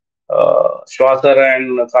the Shwasar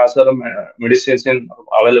and Kasar medicines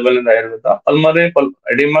available in the Ayurveda, pulmonary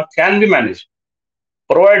edema can be managed,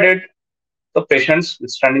 provided the patient's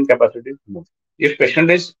withstanding capacity is moved. If patient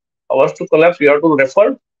is ours to collapse, we have to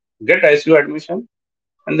refer, get ICU admission,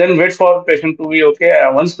 and then wait for patient to be okay.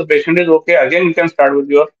 Once the patient is okay, again you can start with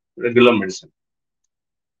your regular medicine.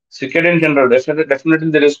 CKD in general, definitely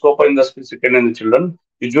there is scope in the CKD in the children.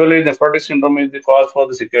 Usually, nephrotic syndrome is the cause for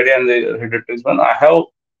the CKD and the hereditary one. I have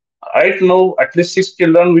right now at least 6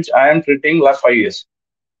 children which I am treating last 5 years.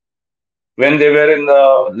 When they were in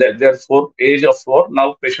their age of 4,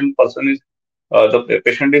 now the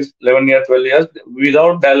patient is 11 years, 12 years.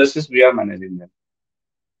 Without dialysis, we are managing them.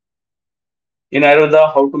 In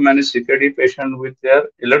Ayurveda, how to manage CKD patient with their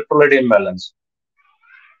electrolyte imbalance.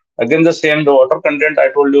 Again, the same, the water content,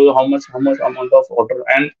 I told you how much amount of water.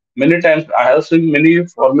 And many times, I have seen many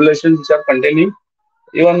formulations which are containing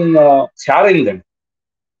even char in them.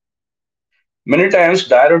 Many times,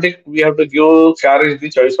 diuretic, we have to give char is the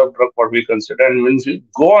choice of drug, what we consider. And when you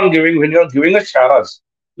go on giving, when you are giving a charas,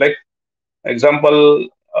 like example,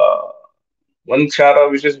 one chara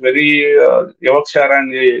which is very Yavak chara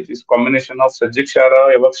and this combination of Sajik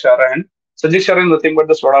chara, Yavak chara, and Sajik chara is nothing but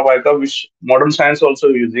the soda vaika, which modern science also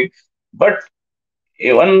using. But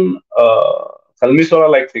even Kalmisora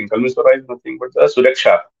like thing, Kalmisora is nothing but the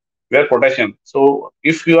Sureksha, where potassium. So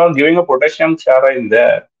if you are giving a potassium chara in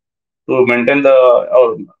there to maintain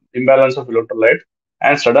the imbalance of electrolyte,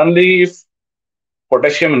 and suddenly if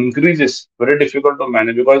potassium increases, very difficult to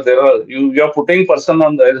manage because you are putting person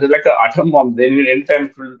on the it's like an atom bomb. Then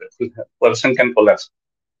anytime person can collapse.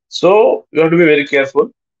 So you have to be very careful.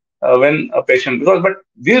 when a patient, because but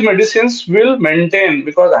these medicines will maintain,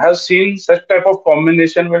 because I have seen such type of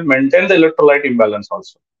combination will maintain the electrolyte imbalance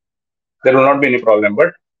also. There will not be any problem.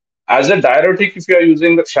 But as a diuretic, if you are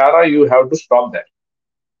using the Shara, you have to stop that.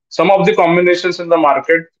 Some of the combinations in the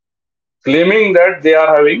market claiming that they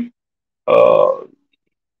are having uh,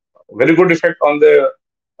 very good effect on the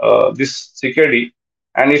this CKD,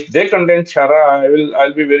 and if they contain Shara,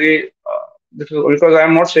 I'll be very because I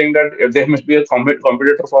am not saying that they must be a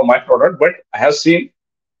competitor for my product, but I have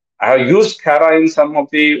used Shara in some of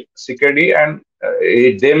the CKD, and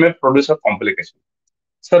they may produce a complication.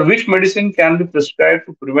 Sir, which medicine can be prescribed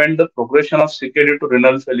to prevent the progression of CKD to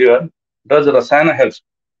renal failure? Does Rasayana helps?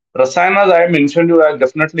 Rasayanas, I mentioned you,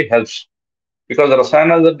 definitely helps, because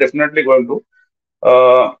Rasayanas are definitely going to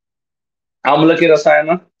uh, Amla ki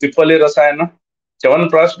Rasayana, Pipali Rasayana,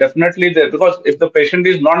 Chyawanprash definitely there, because if the patient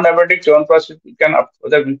is non-diabetic, Chyawanprash can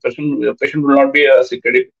the patient will not be a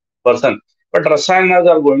CKD person. But Rasayanas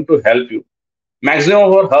are going to help you. Maximum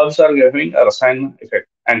of our herbs are having a Rasayana effect,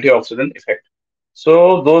 antioxidant effect.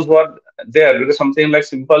 So those were there. There is something like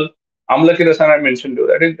simple Amlaki Rasayana I mentioned to you.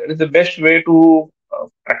 That is the best way to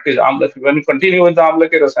practice Amlaki. When you continue with the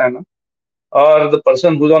Amlaki Rasayana, or the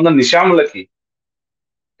person who's on the Nishamlaki,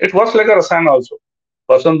 it works like a Rasayana also.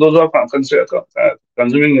 Person those who are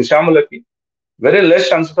consuming Nishamlaki, very less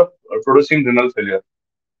chances of producing renal failure.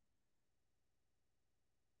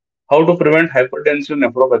 How to prevent hypertensive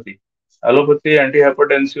nephropathy? Allopathy,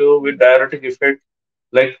 antihypertensive with diuretic effect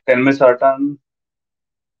like telmisartan,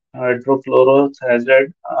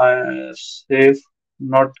 hydrochlorothiazide, safe,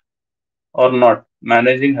 not or not.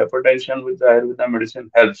 Managing hypertension with the Ayurveda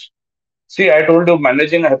medicine helps. See, I told you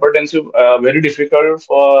managing hypertensive very difficult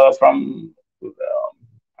for from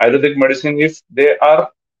Ayurvedic medicine if they are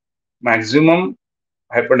maximum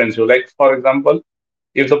hypertensive. Like for example,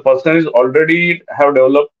 if the person is already have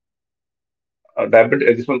developed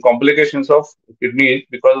diabetes, this one complications of kidney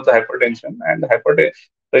because of the hypertension, and the hypertension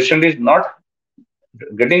patient is not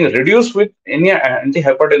getting reduced with any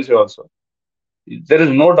antihypertensive also. There is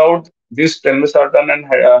no doubt this telmisartan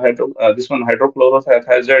and this one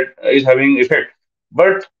hydrochlorothiazide is having effect.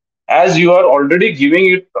 But as you are already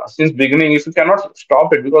giving it since beginning, if you cannot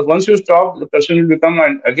stop it, because once you stop, the person will become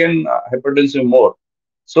again hypertensive more.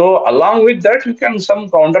 So along with that, you can some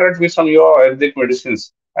counteract with some your Ayurvedic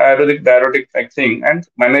medicines, Ayurvedic diuretic type thing, and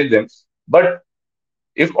manage them. But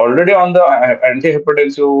if already on the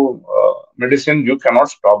antihypertensive medicine, you cannot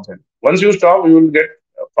stop them. Once you stop, you will get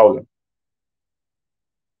a problem.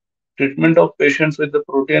 Treatment of patients with the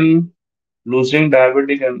protein losing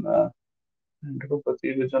diabetic and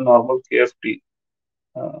enteropathy with a normal KFT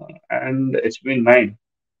and HB9,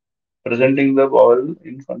 presenting the bowel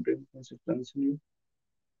inconsistency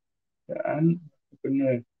and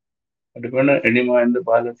dependent edema in the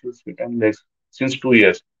bilateral feet and legs since 2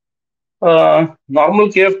 years. Normal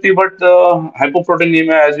KFT, but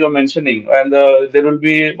hypoproteinemia, as you are mentioning, and there will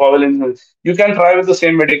be bowel injuries. You can try with the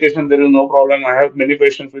same medication. There is no problem. I have many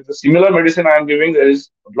patients with the similar medicine I am giving. There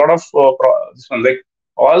is a lot of this one, like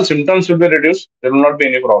all symptoms will be reduced. There will not be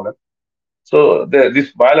any problem. So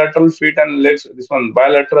this bilateral feet and legs, this one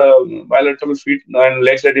bilateral feet and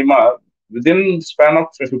legs edema, within span of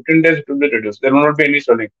 15 days it will be reduced. There will not be any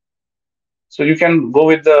swelling. So you can go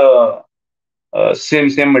with the same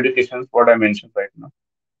medications what I mentioned right now.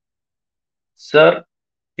 Sir,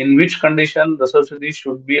 in which condition Rasaushadhi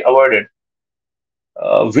should be avoided?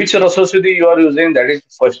 Which Rasaushadhi you are using, that is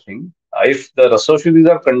the first thing. If the Rasaushadhis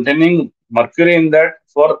are containing mercury in that,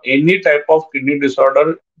 for any type of kidney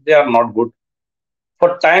disorder, they are not good.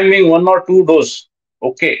 For time being 1 or 2 doses,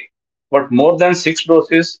 okay. But more than 6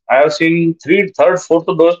 doses, I have seen third, fourth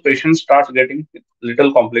dose patients start getting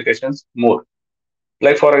little complications more.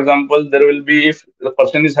 Like for example, there will be, if the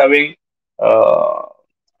person is having uh,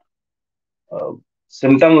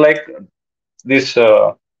 symptom like this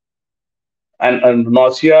and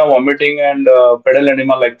nausea, vomiting, and pedal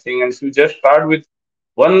edema like thing, and if you just start with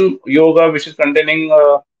one yoga which is containing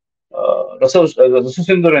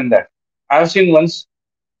Rasasindur in that. I have seen once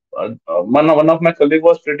one of my colleague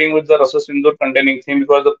was treating with the Rasasindur containing thing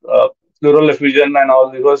because of pleural effusion and all,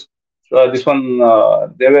 because this one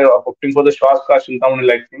they were opting for the Shwaska Chintamani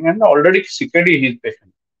like thing, and already CKD he is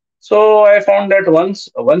patient. So I found that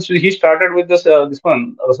once he started with this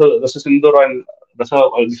one Rasasindur and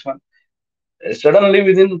this one, suddenly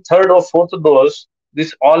within third or fourth dose,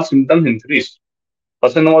 this all symptoms increased.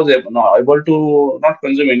 Person was not able to not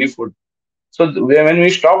consume any food. So when we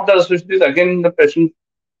stopped the associates, again the patient.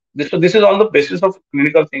 This is on the basis of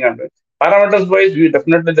clinical thing and parameters wise, we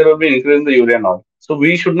definitely there will be increase in the urea now. So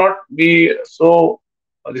we should not be so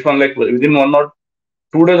this one like within 1 or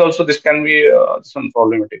 2 days also this can be some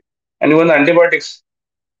problematic. And even the antibiotics,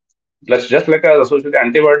 just like as associated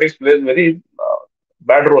antibiotics plays very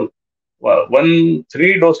bad role. One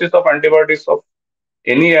 3 doses of antibiotics of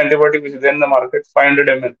any antibiotic which is there in the market, 500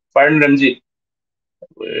 ml, 500 mg,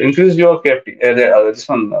 increase your KFT, this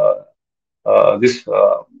one, this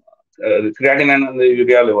creatinine and the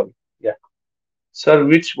urea level. Yeah. Sir,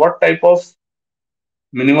 what type of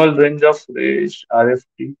minimal range of range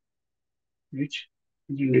RFT, which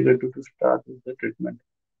is indicated to start with the treatment?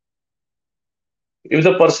 If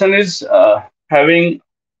the person is having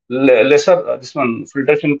lesser, this one,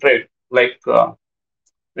 filtration rate, like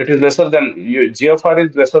it is lesser than, GFR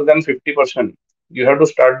is lesser than 50%, you have to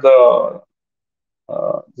start the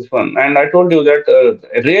this one. And I told you that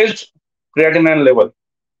raised creatinine level.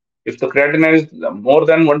 If the creatinine is more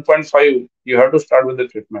than 1.5, you have to start with the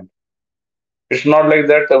treatment. It's not like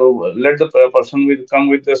that. Let the person will come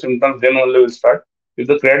with the symptoms, then only will start. If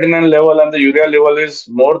the creatinine level and the urea level is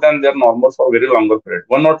more than their normal for very longer period,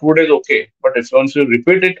 1 or 2 days, okay. But if once you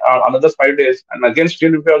repeat it another 5 days, and again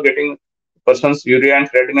still if you are getting person's urea and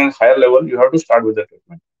creatinine higher level, you have to start with the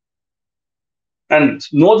treatment and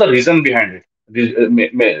know the reason behind it.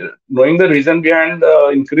 Knowing the reason behind the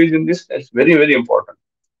increase in this is very, very important.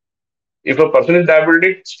 If a person is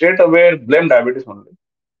diabetic, straight away blame diabetes only.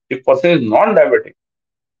 If person is non-diabetic,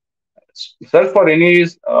 search for any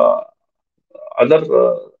other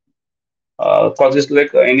causes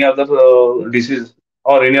like any other disease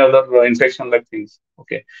or any other infection like things.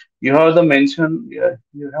 Okay, you have the mention. Yeah,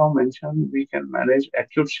 you have mentioned we can manage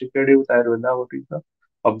acute CKD with Ayurveda. What is the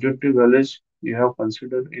objective values you have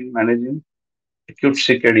considered in managing acute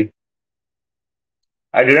CKD?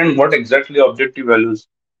 I didn't what exactly objective values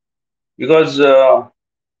because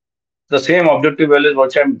the same objective values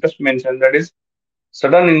which I just mentioned, that is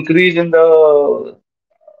sudden increase in the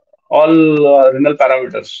all renal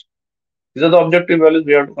parameters. These are the objective values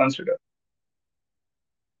we have to consider.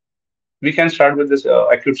 We can start with this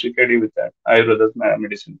acute CKD with that Ayurveda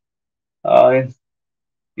medicine. Uh,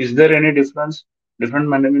 is there any different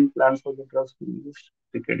management plan for the drugs induced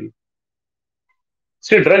CKD?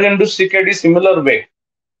 See, drug induced CKD similar way,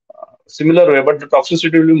 but the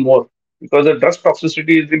toxicity will be more because the drug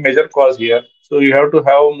toxicity is the major cause here. So you have to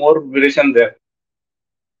have more variation there.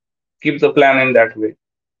 Keep the plan in that way.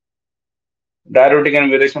 Diuretic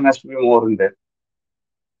and variation has to be more in there.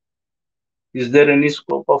 Is there any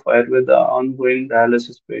scope of Ayurveda ongoing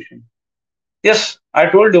dialysis patient? Yes, I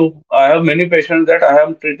told you, I have many patients that I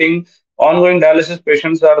am treating. Ongoing dialysis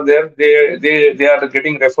patients are there. They are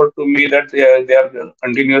getting referred to me that they are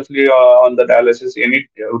continuously on the dialysis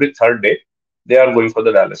every third day. They are going for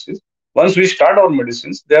the dialysis. Once we start our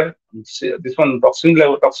medicines, this one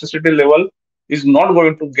toxicity level is not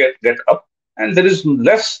going to get up, and there is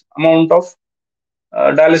less amount of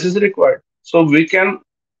dialysis required. So we can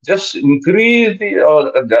just increase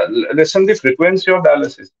lessen the frequency of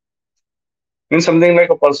dialysis. Means something like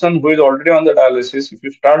a person who is already on the dialysis, if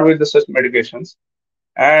you start with the such medications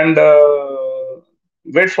and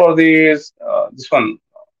wait for this one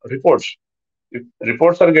reports. If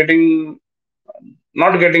reports are getting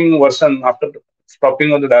not getting worsen after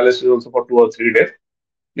stopping of the dialysis also for 2 or 3 days,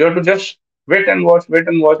 you have to just wait and watch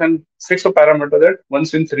and fix a parameter that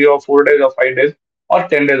once in 3 or 4 days or 5 days or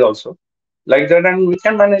 10 days also. Like that, and we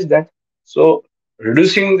can manage that. So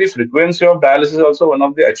reducing the frequency of dialysis is also one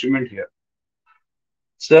of the achievement here.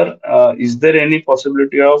 Sir, is there any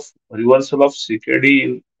possibility of reversal of CKD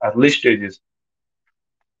in early stages?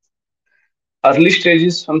 Early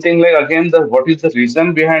stages, something like again, the what is the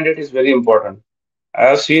reason behind it is very important. I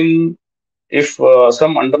have seen if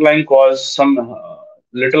some underlying cause, some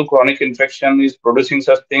little chronic infection is producing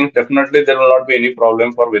such things, definitely there will not be any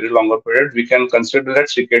problem for very longer period. We can consider that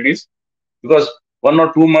CKDs because 1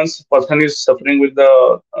 or 2 months person is suffering with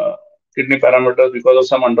the kidney parameters because of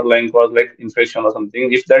some underlying cause like infection or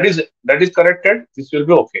something. If that is corrected, this will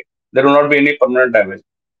be okay. There will not be any permanent damage.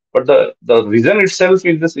 But the reason itself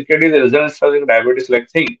is the CKD, the reason itself is diabetes like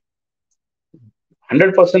thing.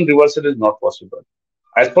 100% reversal is not possible.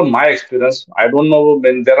 As per my experience, I don't know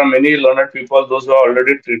when there are many learned people, those who are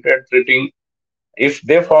already treating, if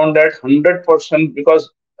they found that 100%,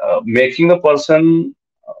 because making the person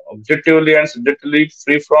objectively and subjectively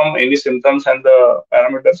free from any symptoms and the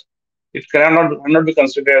parameters, it cannot be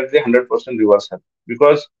considered as the 100% reversal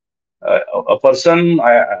because a person,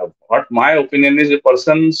 what my opinion is, a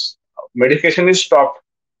person's medication is stopped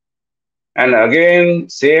and again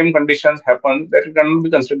same conditions happen, that it cannot be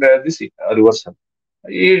considered as the reversal.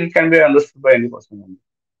 It can be understood by any person only.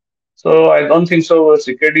 So I don't think so.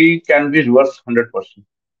 CKD can be reversed 100%.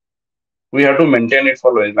 We have to maintain it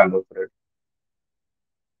for very longer period.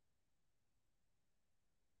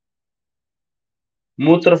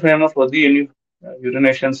 Mootrafena for the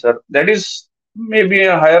urination, sir. That is maybe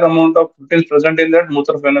a higher amount of proteins present in that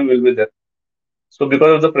Mootrafena will be there. So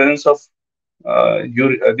because of the presence of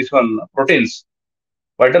this one proteins,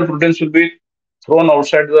 vital proteins will be thrown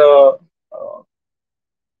outside the uh,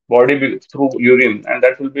 body through urine, and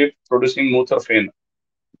that will be producing Mootrafena.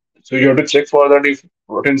 So you have to check for that if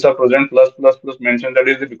proteins are present plus mentioned that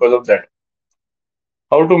is because of that.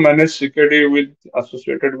 How to manage CKD with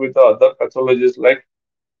associated with the other pathologies like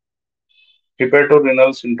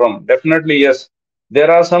hepatorenal syndrome? Definitely, yes.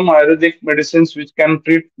 There are some Ayurvedic medicines which can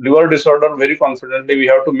treat liver disorder very confidently. We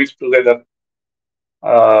have to mix together.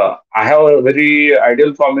 I have a very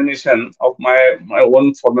ideal combination of my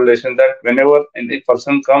own formulation that whenever any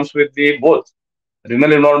person comes with the both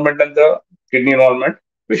renal involvement and the kidney involvement,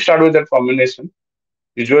 we start with that combination.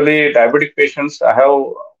 Usually, diabetic patients, I have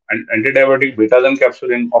an anti-diabetic betazine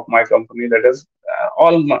capsule in of my company. That is,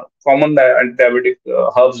 all common anti-diabetic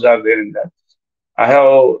herbs are there in that. I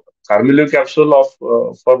have Carmelu capsule of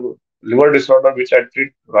for liver disorder, which I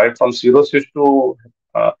treat right from cirrhosis to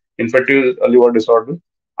infective liver disorder.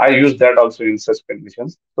 I use that also in such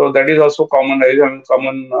conditions. So that is also common. And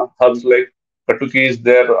common herbs like Katuki is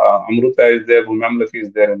there, Amruta is there, Bhumamlaki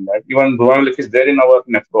is there in that. Even Bhumamlaki is there in our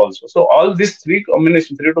nephro also. So all these three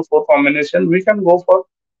combination, 3 to 4 combination, we can go for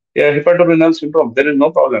hepatorenal syndrome. There is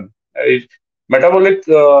no problem. If metabolic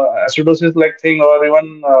acidosis like thing or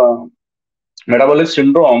even metabolic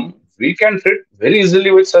syndrome, we can treat very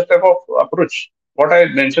easily with such type of approach. What I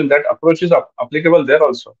mentioned, that approach is applicable there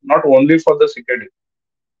also, not only for the CKD.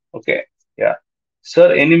 Okay, yeah.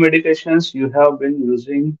 Sir, any medications you have been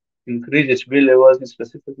using increase HB levels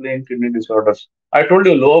specifically in kidney disorders? I told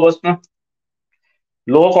you, low was na,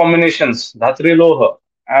 low combinations, Dhatri Loha,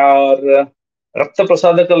 or Rakta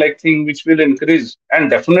Prasadaka like thing which will increase. And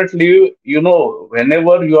definitely,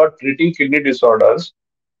 whenever you are treating kidney disorders,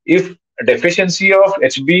 if a deficiency of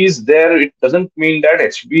HB is there, it doesn't mean that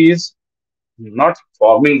HB is not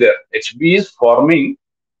forming there. HB is forming.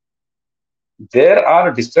 There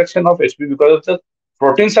are destruction of HB because of the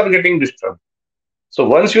proteins are getting disturbed. So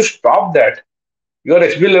once you stop that, your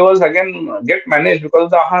HB levels again get managed because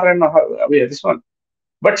of the AHAR and this one.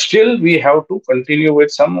 But still, we have to continue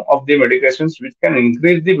with some of the medications which can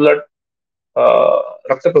increase the blood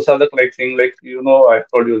Rakta Prasadak like thing, like I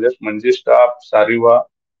told you this Manjista, Sariva,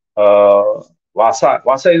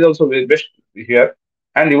 Vasa is also very best here,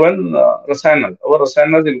 and even Rasayanas. Our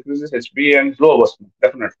Rasayanas increases HB and low avasma,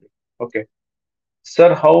 definitely. Okay.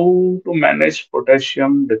 Sir, how to manage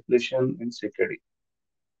potassium depletion in CKD?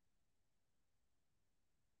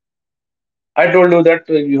 I told you that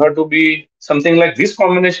you have to be something like this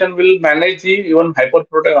combination will manage the even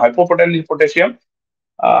hypopotent potassium,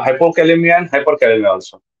 hypokalemia and hyperkalemia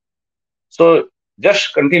also. So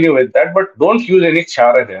just continue with that, but don't use any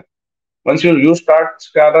chara here. Once you start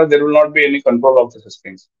chara, there will not be any control of the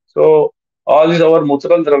things. So all these our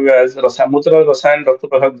mutral dravyas, mutral rasayan, rakta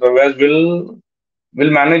prasad dravyas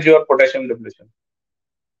will manage your potassium depletion.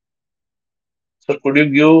 So could you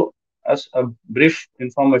give us a brief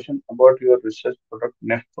information about your research product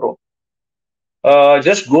Nephro?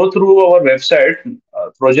 Just go through our website,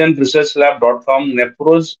 progenresearchlab.com.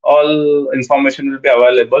 Nephro's all information will be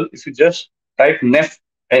available. If you just type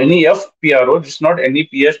NEFPRO, it's not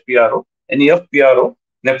NEPSPRO, NEFPRO,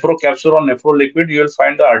 Nephro capsule or Nephro liquid, you will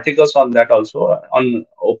find the articles on that also on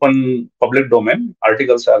open public domain.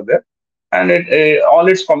 Articles are there. And all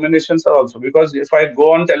its combinations are also, because if I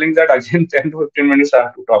go on telling that again 10 to 15 minutes, I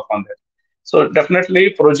have to talk on that. So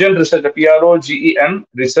definitely Progen Research, PROGEN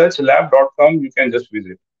researchlab.com, you can just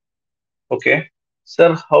visit. Okay.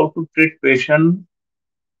 Sir, how to treat patient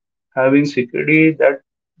having CKD that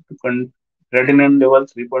creatinine level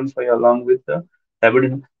 3.5 along with the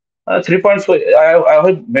diabetes? 3.5, I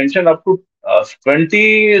have mentioned up to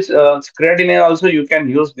 20 creatinine also you can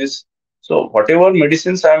use this. So whatever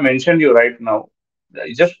medicines I have mentioned you right now,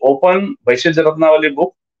 you just open Vaishya Ratnavali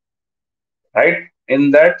book, right?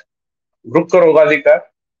 In that VRUKKA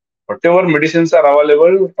whatever medicines are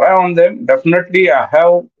available, try on them. Definitely, I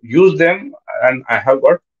have used them and I have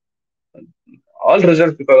got all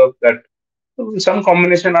results because of that. So some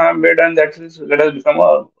combination I have made, and that has become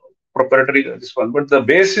a proprietary this one. But the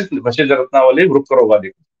base is Vashijaratnavali,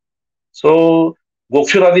 Vrukkarogadika. So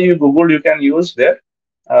Gokshuradi, you Google, you can use there.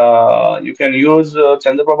 You can use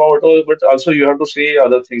Chandraprabha, but also you have to see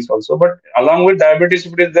other things also. But along with diabetes,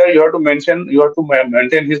 if it is there, you have to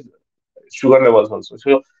maintain his sugar levels also.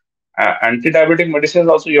 So anti-diabetic medicines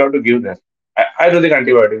also you have to give there. Ayurvedic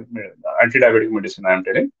anti-diabetic medicine I am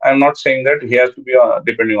telling. I am not saying that he has to be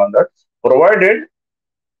depending on that. Provided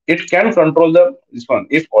it can control this one.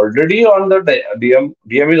 If already on the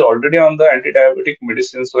DM is already on the anti-diabetic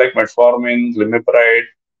medicines like metformin, glimepiride,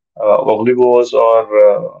 voglibos,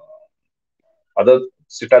 or other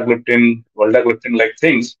sitagliptin, valdagliptin like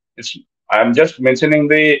things. I'm just mentioning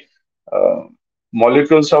the uh,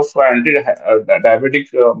 molecules of anti-diabetic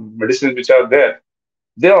medicines which are there.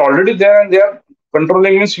 They are already there and they are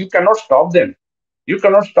controlling, means you cannot stop them. You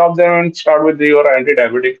cannot stop them and start with your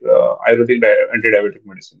anti-diabetic, Ayurvedic anti-diabetic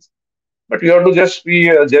medicines. But you have to just be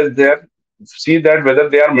just there, see that whether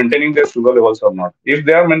they are maintaining their sugar levels or not. If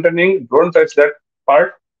they are maintaining, don't touch that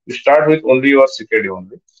part. You start with only your CKD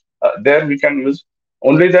only. There we can use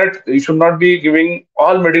only that. You should not be giving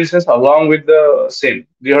all medicines along with the same.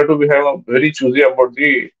 You have to have a very choosy about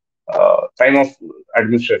the time of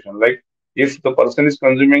administration. Like if the person is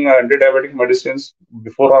consuming anti-diabetic medicines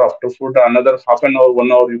before or after food, another half an hour, 1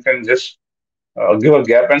 hour, you can just give a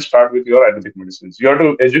gap and start with your Ayurvedic medicines. You have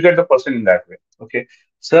to educate the person in that way. Okay,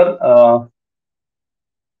 sir.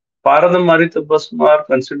 Paradam Marita Bhasma are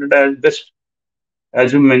considered as best,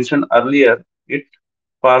 as you mentioned earlier. It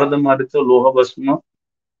Paradam Marita Loha Bhasma.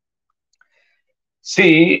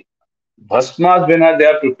 See, Bhasmas when they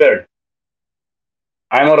are prepared.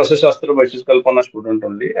 I am a Rasa Shastra Vaishis Kalpana student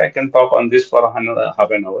only. I can talk on this for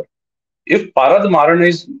half an hour. If Parad Marana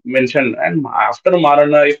is mentioned and after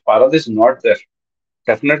Marana, if Parad is not there,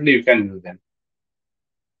 definitely you can use them.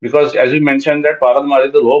 Because as you mentioned that Paradmar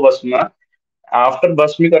is the low Bhasma, after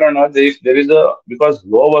Bhasmikarana, there is a, because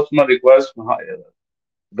low Bhasma requires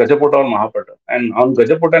Gajaputta or Mahapata. And on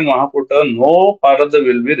Gajaputta and Mahaputta, no Parada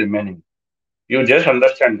will be remaining. You just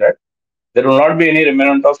understand that. There will not be any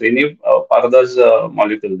remnant of any Parada's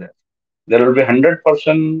molecule there. There will be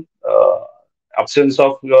 100% absence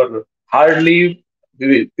of your hardly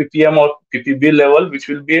ppm or ppb level, which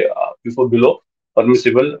will be before below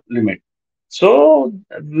permissible limit. So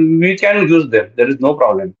we can use them. There is no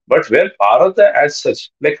problem. But where Parada as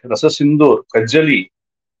such, like Rasa Sindur, Kajali,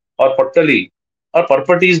 or Pattali, or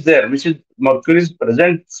Parpati is there, which is mercury is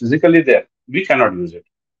present physically there, we cannot use it.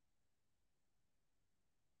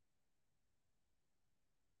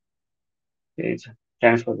 Okay,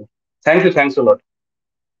 thanks for that. Thank you. Thanks a lot.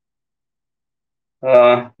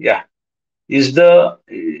 Yeah. Is the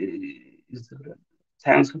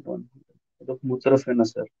thanks upon the Muttarafena,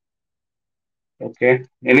 sir. Okay.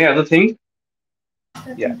 Any other thing?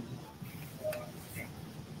 Yeah.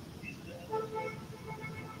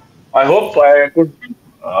 I hope I could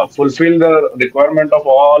fulfill the requirement of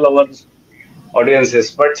all our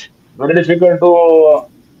audiences, but very difficult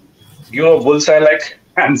to give a bullseye like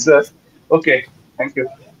answer. Okay. Thank you.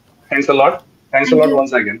 Thanks a lot. Thanks a Thank lot you.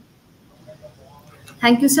 once again.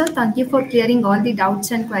 Thank you, sir. Thank you for clearing all the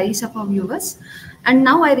doubts and queries of our viewers. And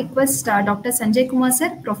now I request Dr. Sanjay Kumar,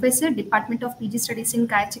 sir, Professor, Department of PG Studies in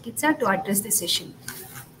Kaya Chikitsa, to address the session.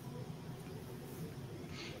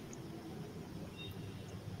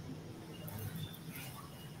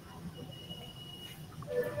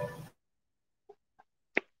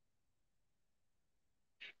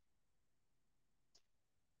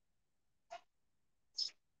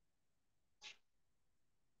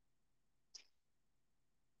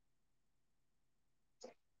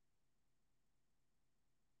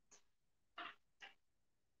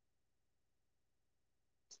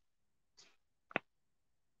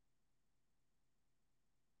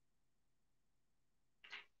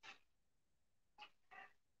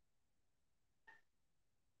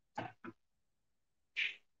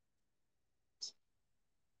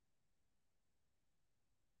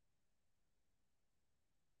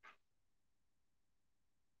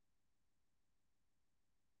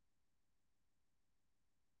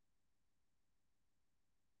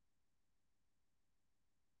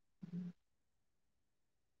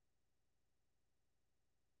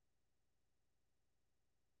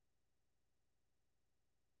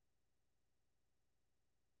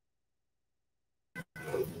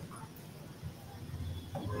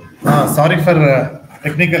 Sorry for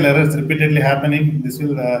technical errors repeatedly happening. These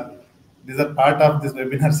are part of this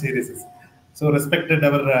webinar series. So, respected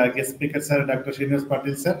our guest speaker, sir, Dr. Srinivas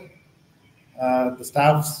Patil, sir, the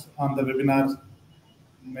staffs on the webinar,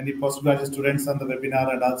 many postgraduate students on the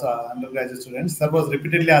webinar, and also undergraduate students. Sir was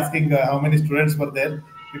repeatedly asking how many students were there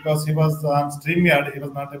because he was on StreamYard. He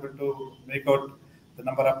was not able to make out the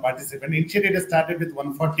number of participants. Initially, it started with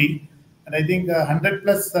 140, and I think 100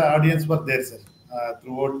 plus audience were there, sir,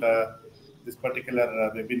 throughout this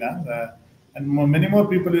particular webinar. And many more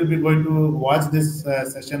people will be going to watch this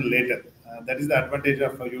session later. That is the advantage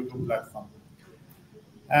of a YouTube platform.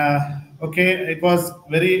 Okay, it was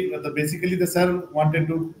very basically the sir wanted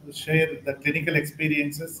to share the clinical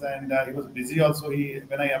experiences, and he was busy also.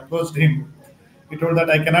 When I approached him, he told that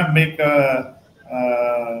I cannot make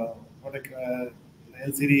what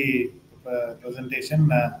LCD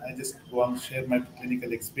presentation. I just want to share my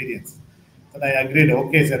clinical experience. But I agreed.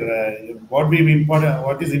 Okay, sir. What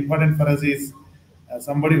is important for us is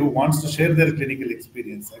somebody who wants to share their clinical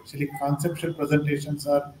experience. Actually, conceptual presentations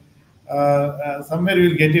are somewhere you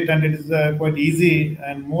will get it, and it is quite easy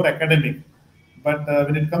and more academic. But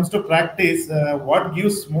when it comes to practice, what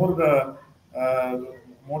gives more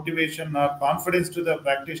motivation or confidence to the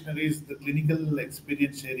practitioner is the clinical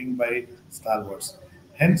experience sharing by stalwarts.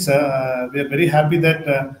 Hence, we are very happy that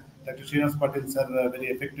Dr. Srinivas Patil sir very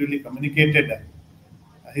effectively communicated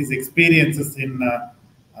his experiences in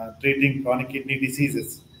treating chronic kidney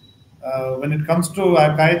diseases. When it comes to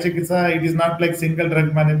Kaya Chikitsa, it is not like single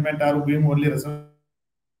drug management or being only research.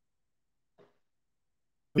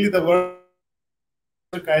 The word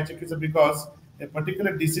Kaya Chikitsa because a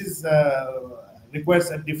particular disease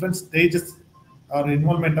requires at different stages or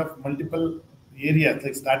involvement of multiple areas,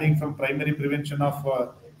 like starting from primary prevention of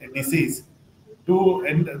a disease to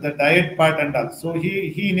end the diet part and all. So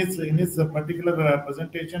he in his particular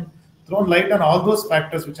presentation thrown light on all those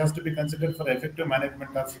factors which has to be considered for effective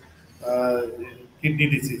management of uh, kidney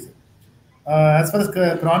disease. As far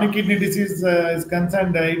as chronic kidney disease is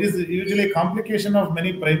concerned, it is usually a complication of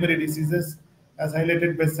many primary diseases, as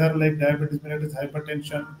highlighted by sir, like diabetes mellitus,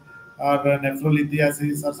 hypertension, or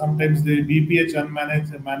nephrolithiasis, or sometimes the BPH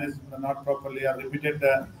unmanaged, managed not properly, or repeated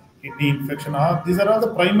kidney infection. These are all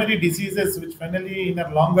the primary diseases which finally, in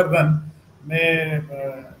a longer run, may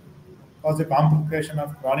cause a complication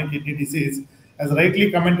of chronic kidney disease. As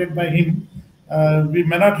rightly commented by him, we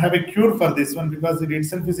may not have a cure for this one because it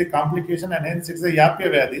itself is a complication and hence it's a Yapya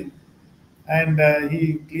Vyadhi. And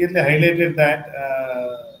he clearly highlighted that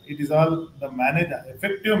it is all the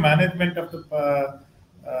effective management of the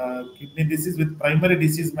kidney disease with primary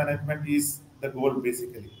disease management is the goal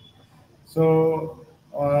basically. So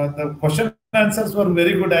the question and answers were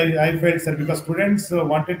very good. I felt, sir, because students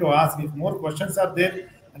wanted to ask if more questions are there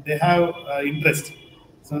and they have interest.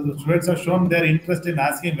 So the students have shown their interest in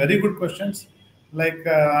asking very good questions, like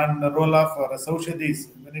on the role of Rasaushadis.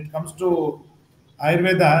 When it comes to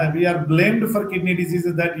Ayurveda, we are blamed for kidney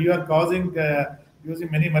diseases that you are causing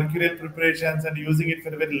using many mercurial preparations and using it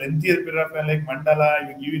for a very lengthier period of time, like mandala,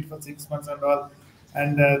 you give it for 6 months and all.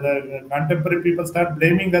 And the contemporary people start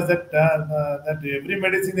blaming us that every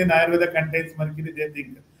medicine in Ayurveda contains mercury. They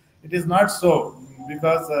think it is not so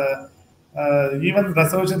because even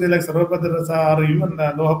Rasaushadhi like Sarvapada Rasa or even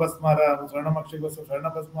Loha Basma,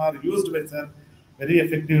 Swarna Basma are used by sir very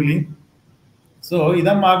effectively. So,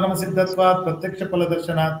 idam agama siddhatvat pratyaksha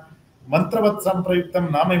paladarshanath mantravat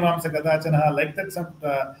samprayuktam namimamsa gadachana. Like that, some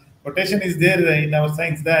quotation is there in our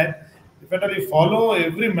science that if at all you follow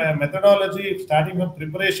every methodology starting from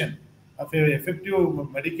preparation of a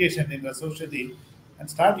effective medication in Rasaushadhi and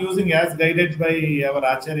start using as guided by our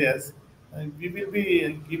acharyas, we will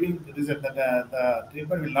be giving the result that the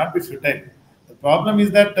treatment will not be futile. The problem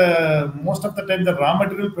is that most of the time the raw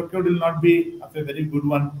material procured will not be of a very good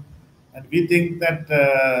one, and we think that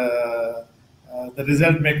the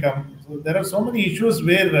result may come. So there are so many issues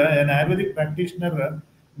where an Ayurvedic practitioner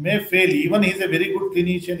may fail. Even he is a very good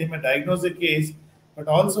clinician, he may diagnose a case, but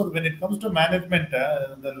also when it comes to management,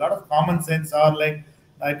 a lot of common sense are like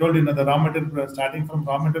I told you, the raw material starting from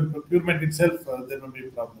raw material procurement itself, there will be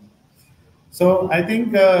a problem. So I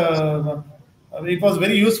think it was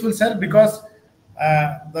very useful, sir, because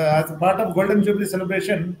as a part of Golden Jubilee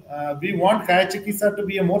celebration, we want Kaya Chikitsa to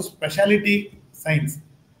be a more specialty science.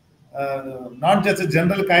 Not just a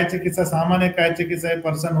general Kaya Chikitsa, Samanya Kaya Chikitsa, a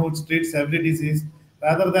person who treats every disease.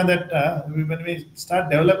 Rather than that, when we start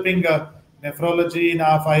developing nephrology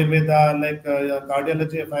of Ayurveda, like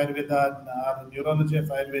cardiology of Ayurveda, or neurology of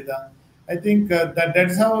Ayurveda, I think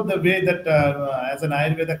that's how the way that as an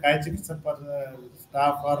Ayurveda Kaya Chikitsa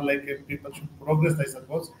staff or like people should progress, I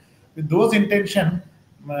suppose. With those intention,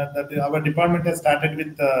 that our department has started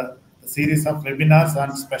with a series of webinars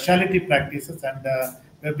on specialty practices, and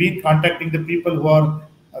we have been contacting the people who are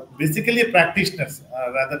basically practitioners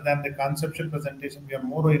rather than the conceptual presentation. We are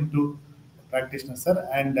more into practitioners, sir.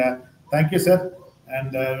 And thank you, sir.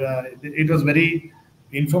 And it was very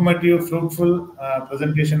informative, fruitful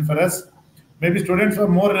presentation for us. Maybe students were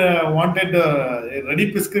more wanted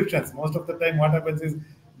ready prescriptions. Most of the time, what happens is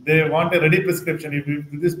they want a ready prescription.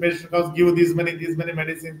 If this patient house give these many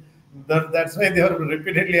medicine, that's why they are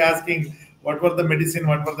repeatedly asking what were the medicine,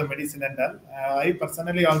 and all. I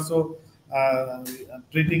personally also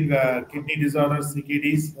treating kidney disorders,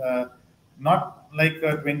 CKDs, not like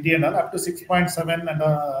 20 and all, up to 6.7, and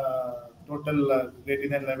total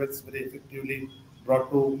creatinine levels very effectively brought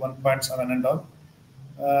to 1.7 and all.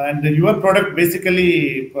 And your product,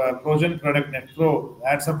 basically, Progen product NetPro,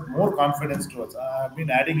 adds up more confidence to us. I've been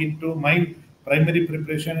adding it to my primary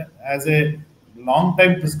preparation as a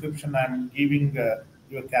long-time prescription. I'm giving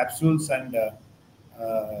your capsules and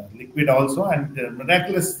liquid also, and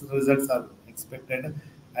miraculous results are expected.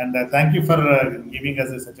 And thank you for giving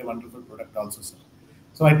us such a wonderful product also, sir.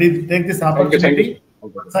 So I did take this opportunity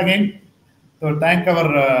once again to thank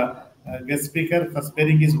our guest speaker for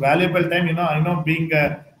sparing his valuable time. I know being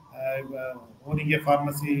owning a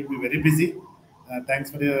pharmacy, will be very busy.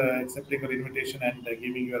 Thanks for accepting our invitation and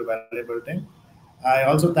giving your valuable time. I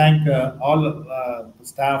also thank all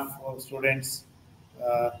staff, students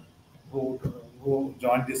uh, who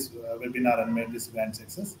joined this webinar and made this grand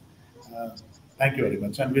success. Thank you very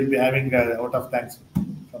much, and we'll be having a vote of thanks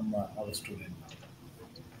from our student.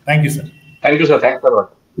 Thank you, sir. Thank you, sir. Thanks a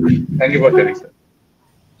lot. Thank you for sharing, sir.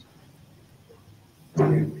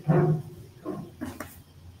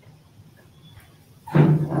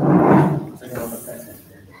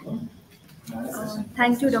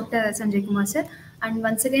 Thank you, Dr. Sanjay Kumar sir. And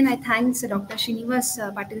once again, I thanks Dr. Srinivas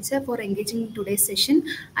Patil sir for engaging in today's session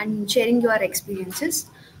and sharing your experiences.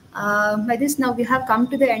 By this, now we have come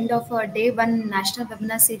to the end of our day 1 national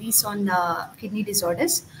webinar series on kidney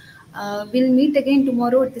disorders. We'll meet again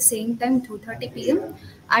tomorrow at the same time, 2:30 p.m.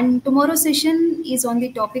 And tomorrow's session is on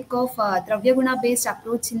the topic of Dravya Guna based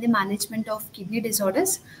approach in the management of kidney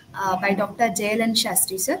disorders by Dr. Jayalan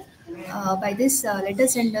Shastri sir. By this, let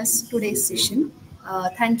us end us today's session.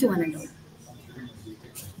 Thank you, one and all.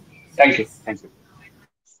 Thank you. Thank you.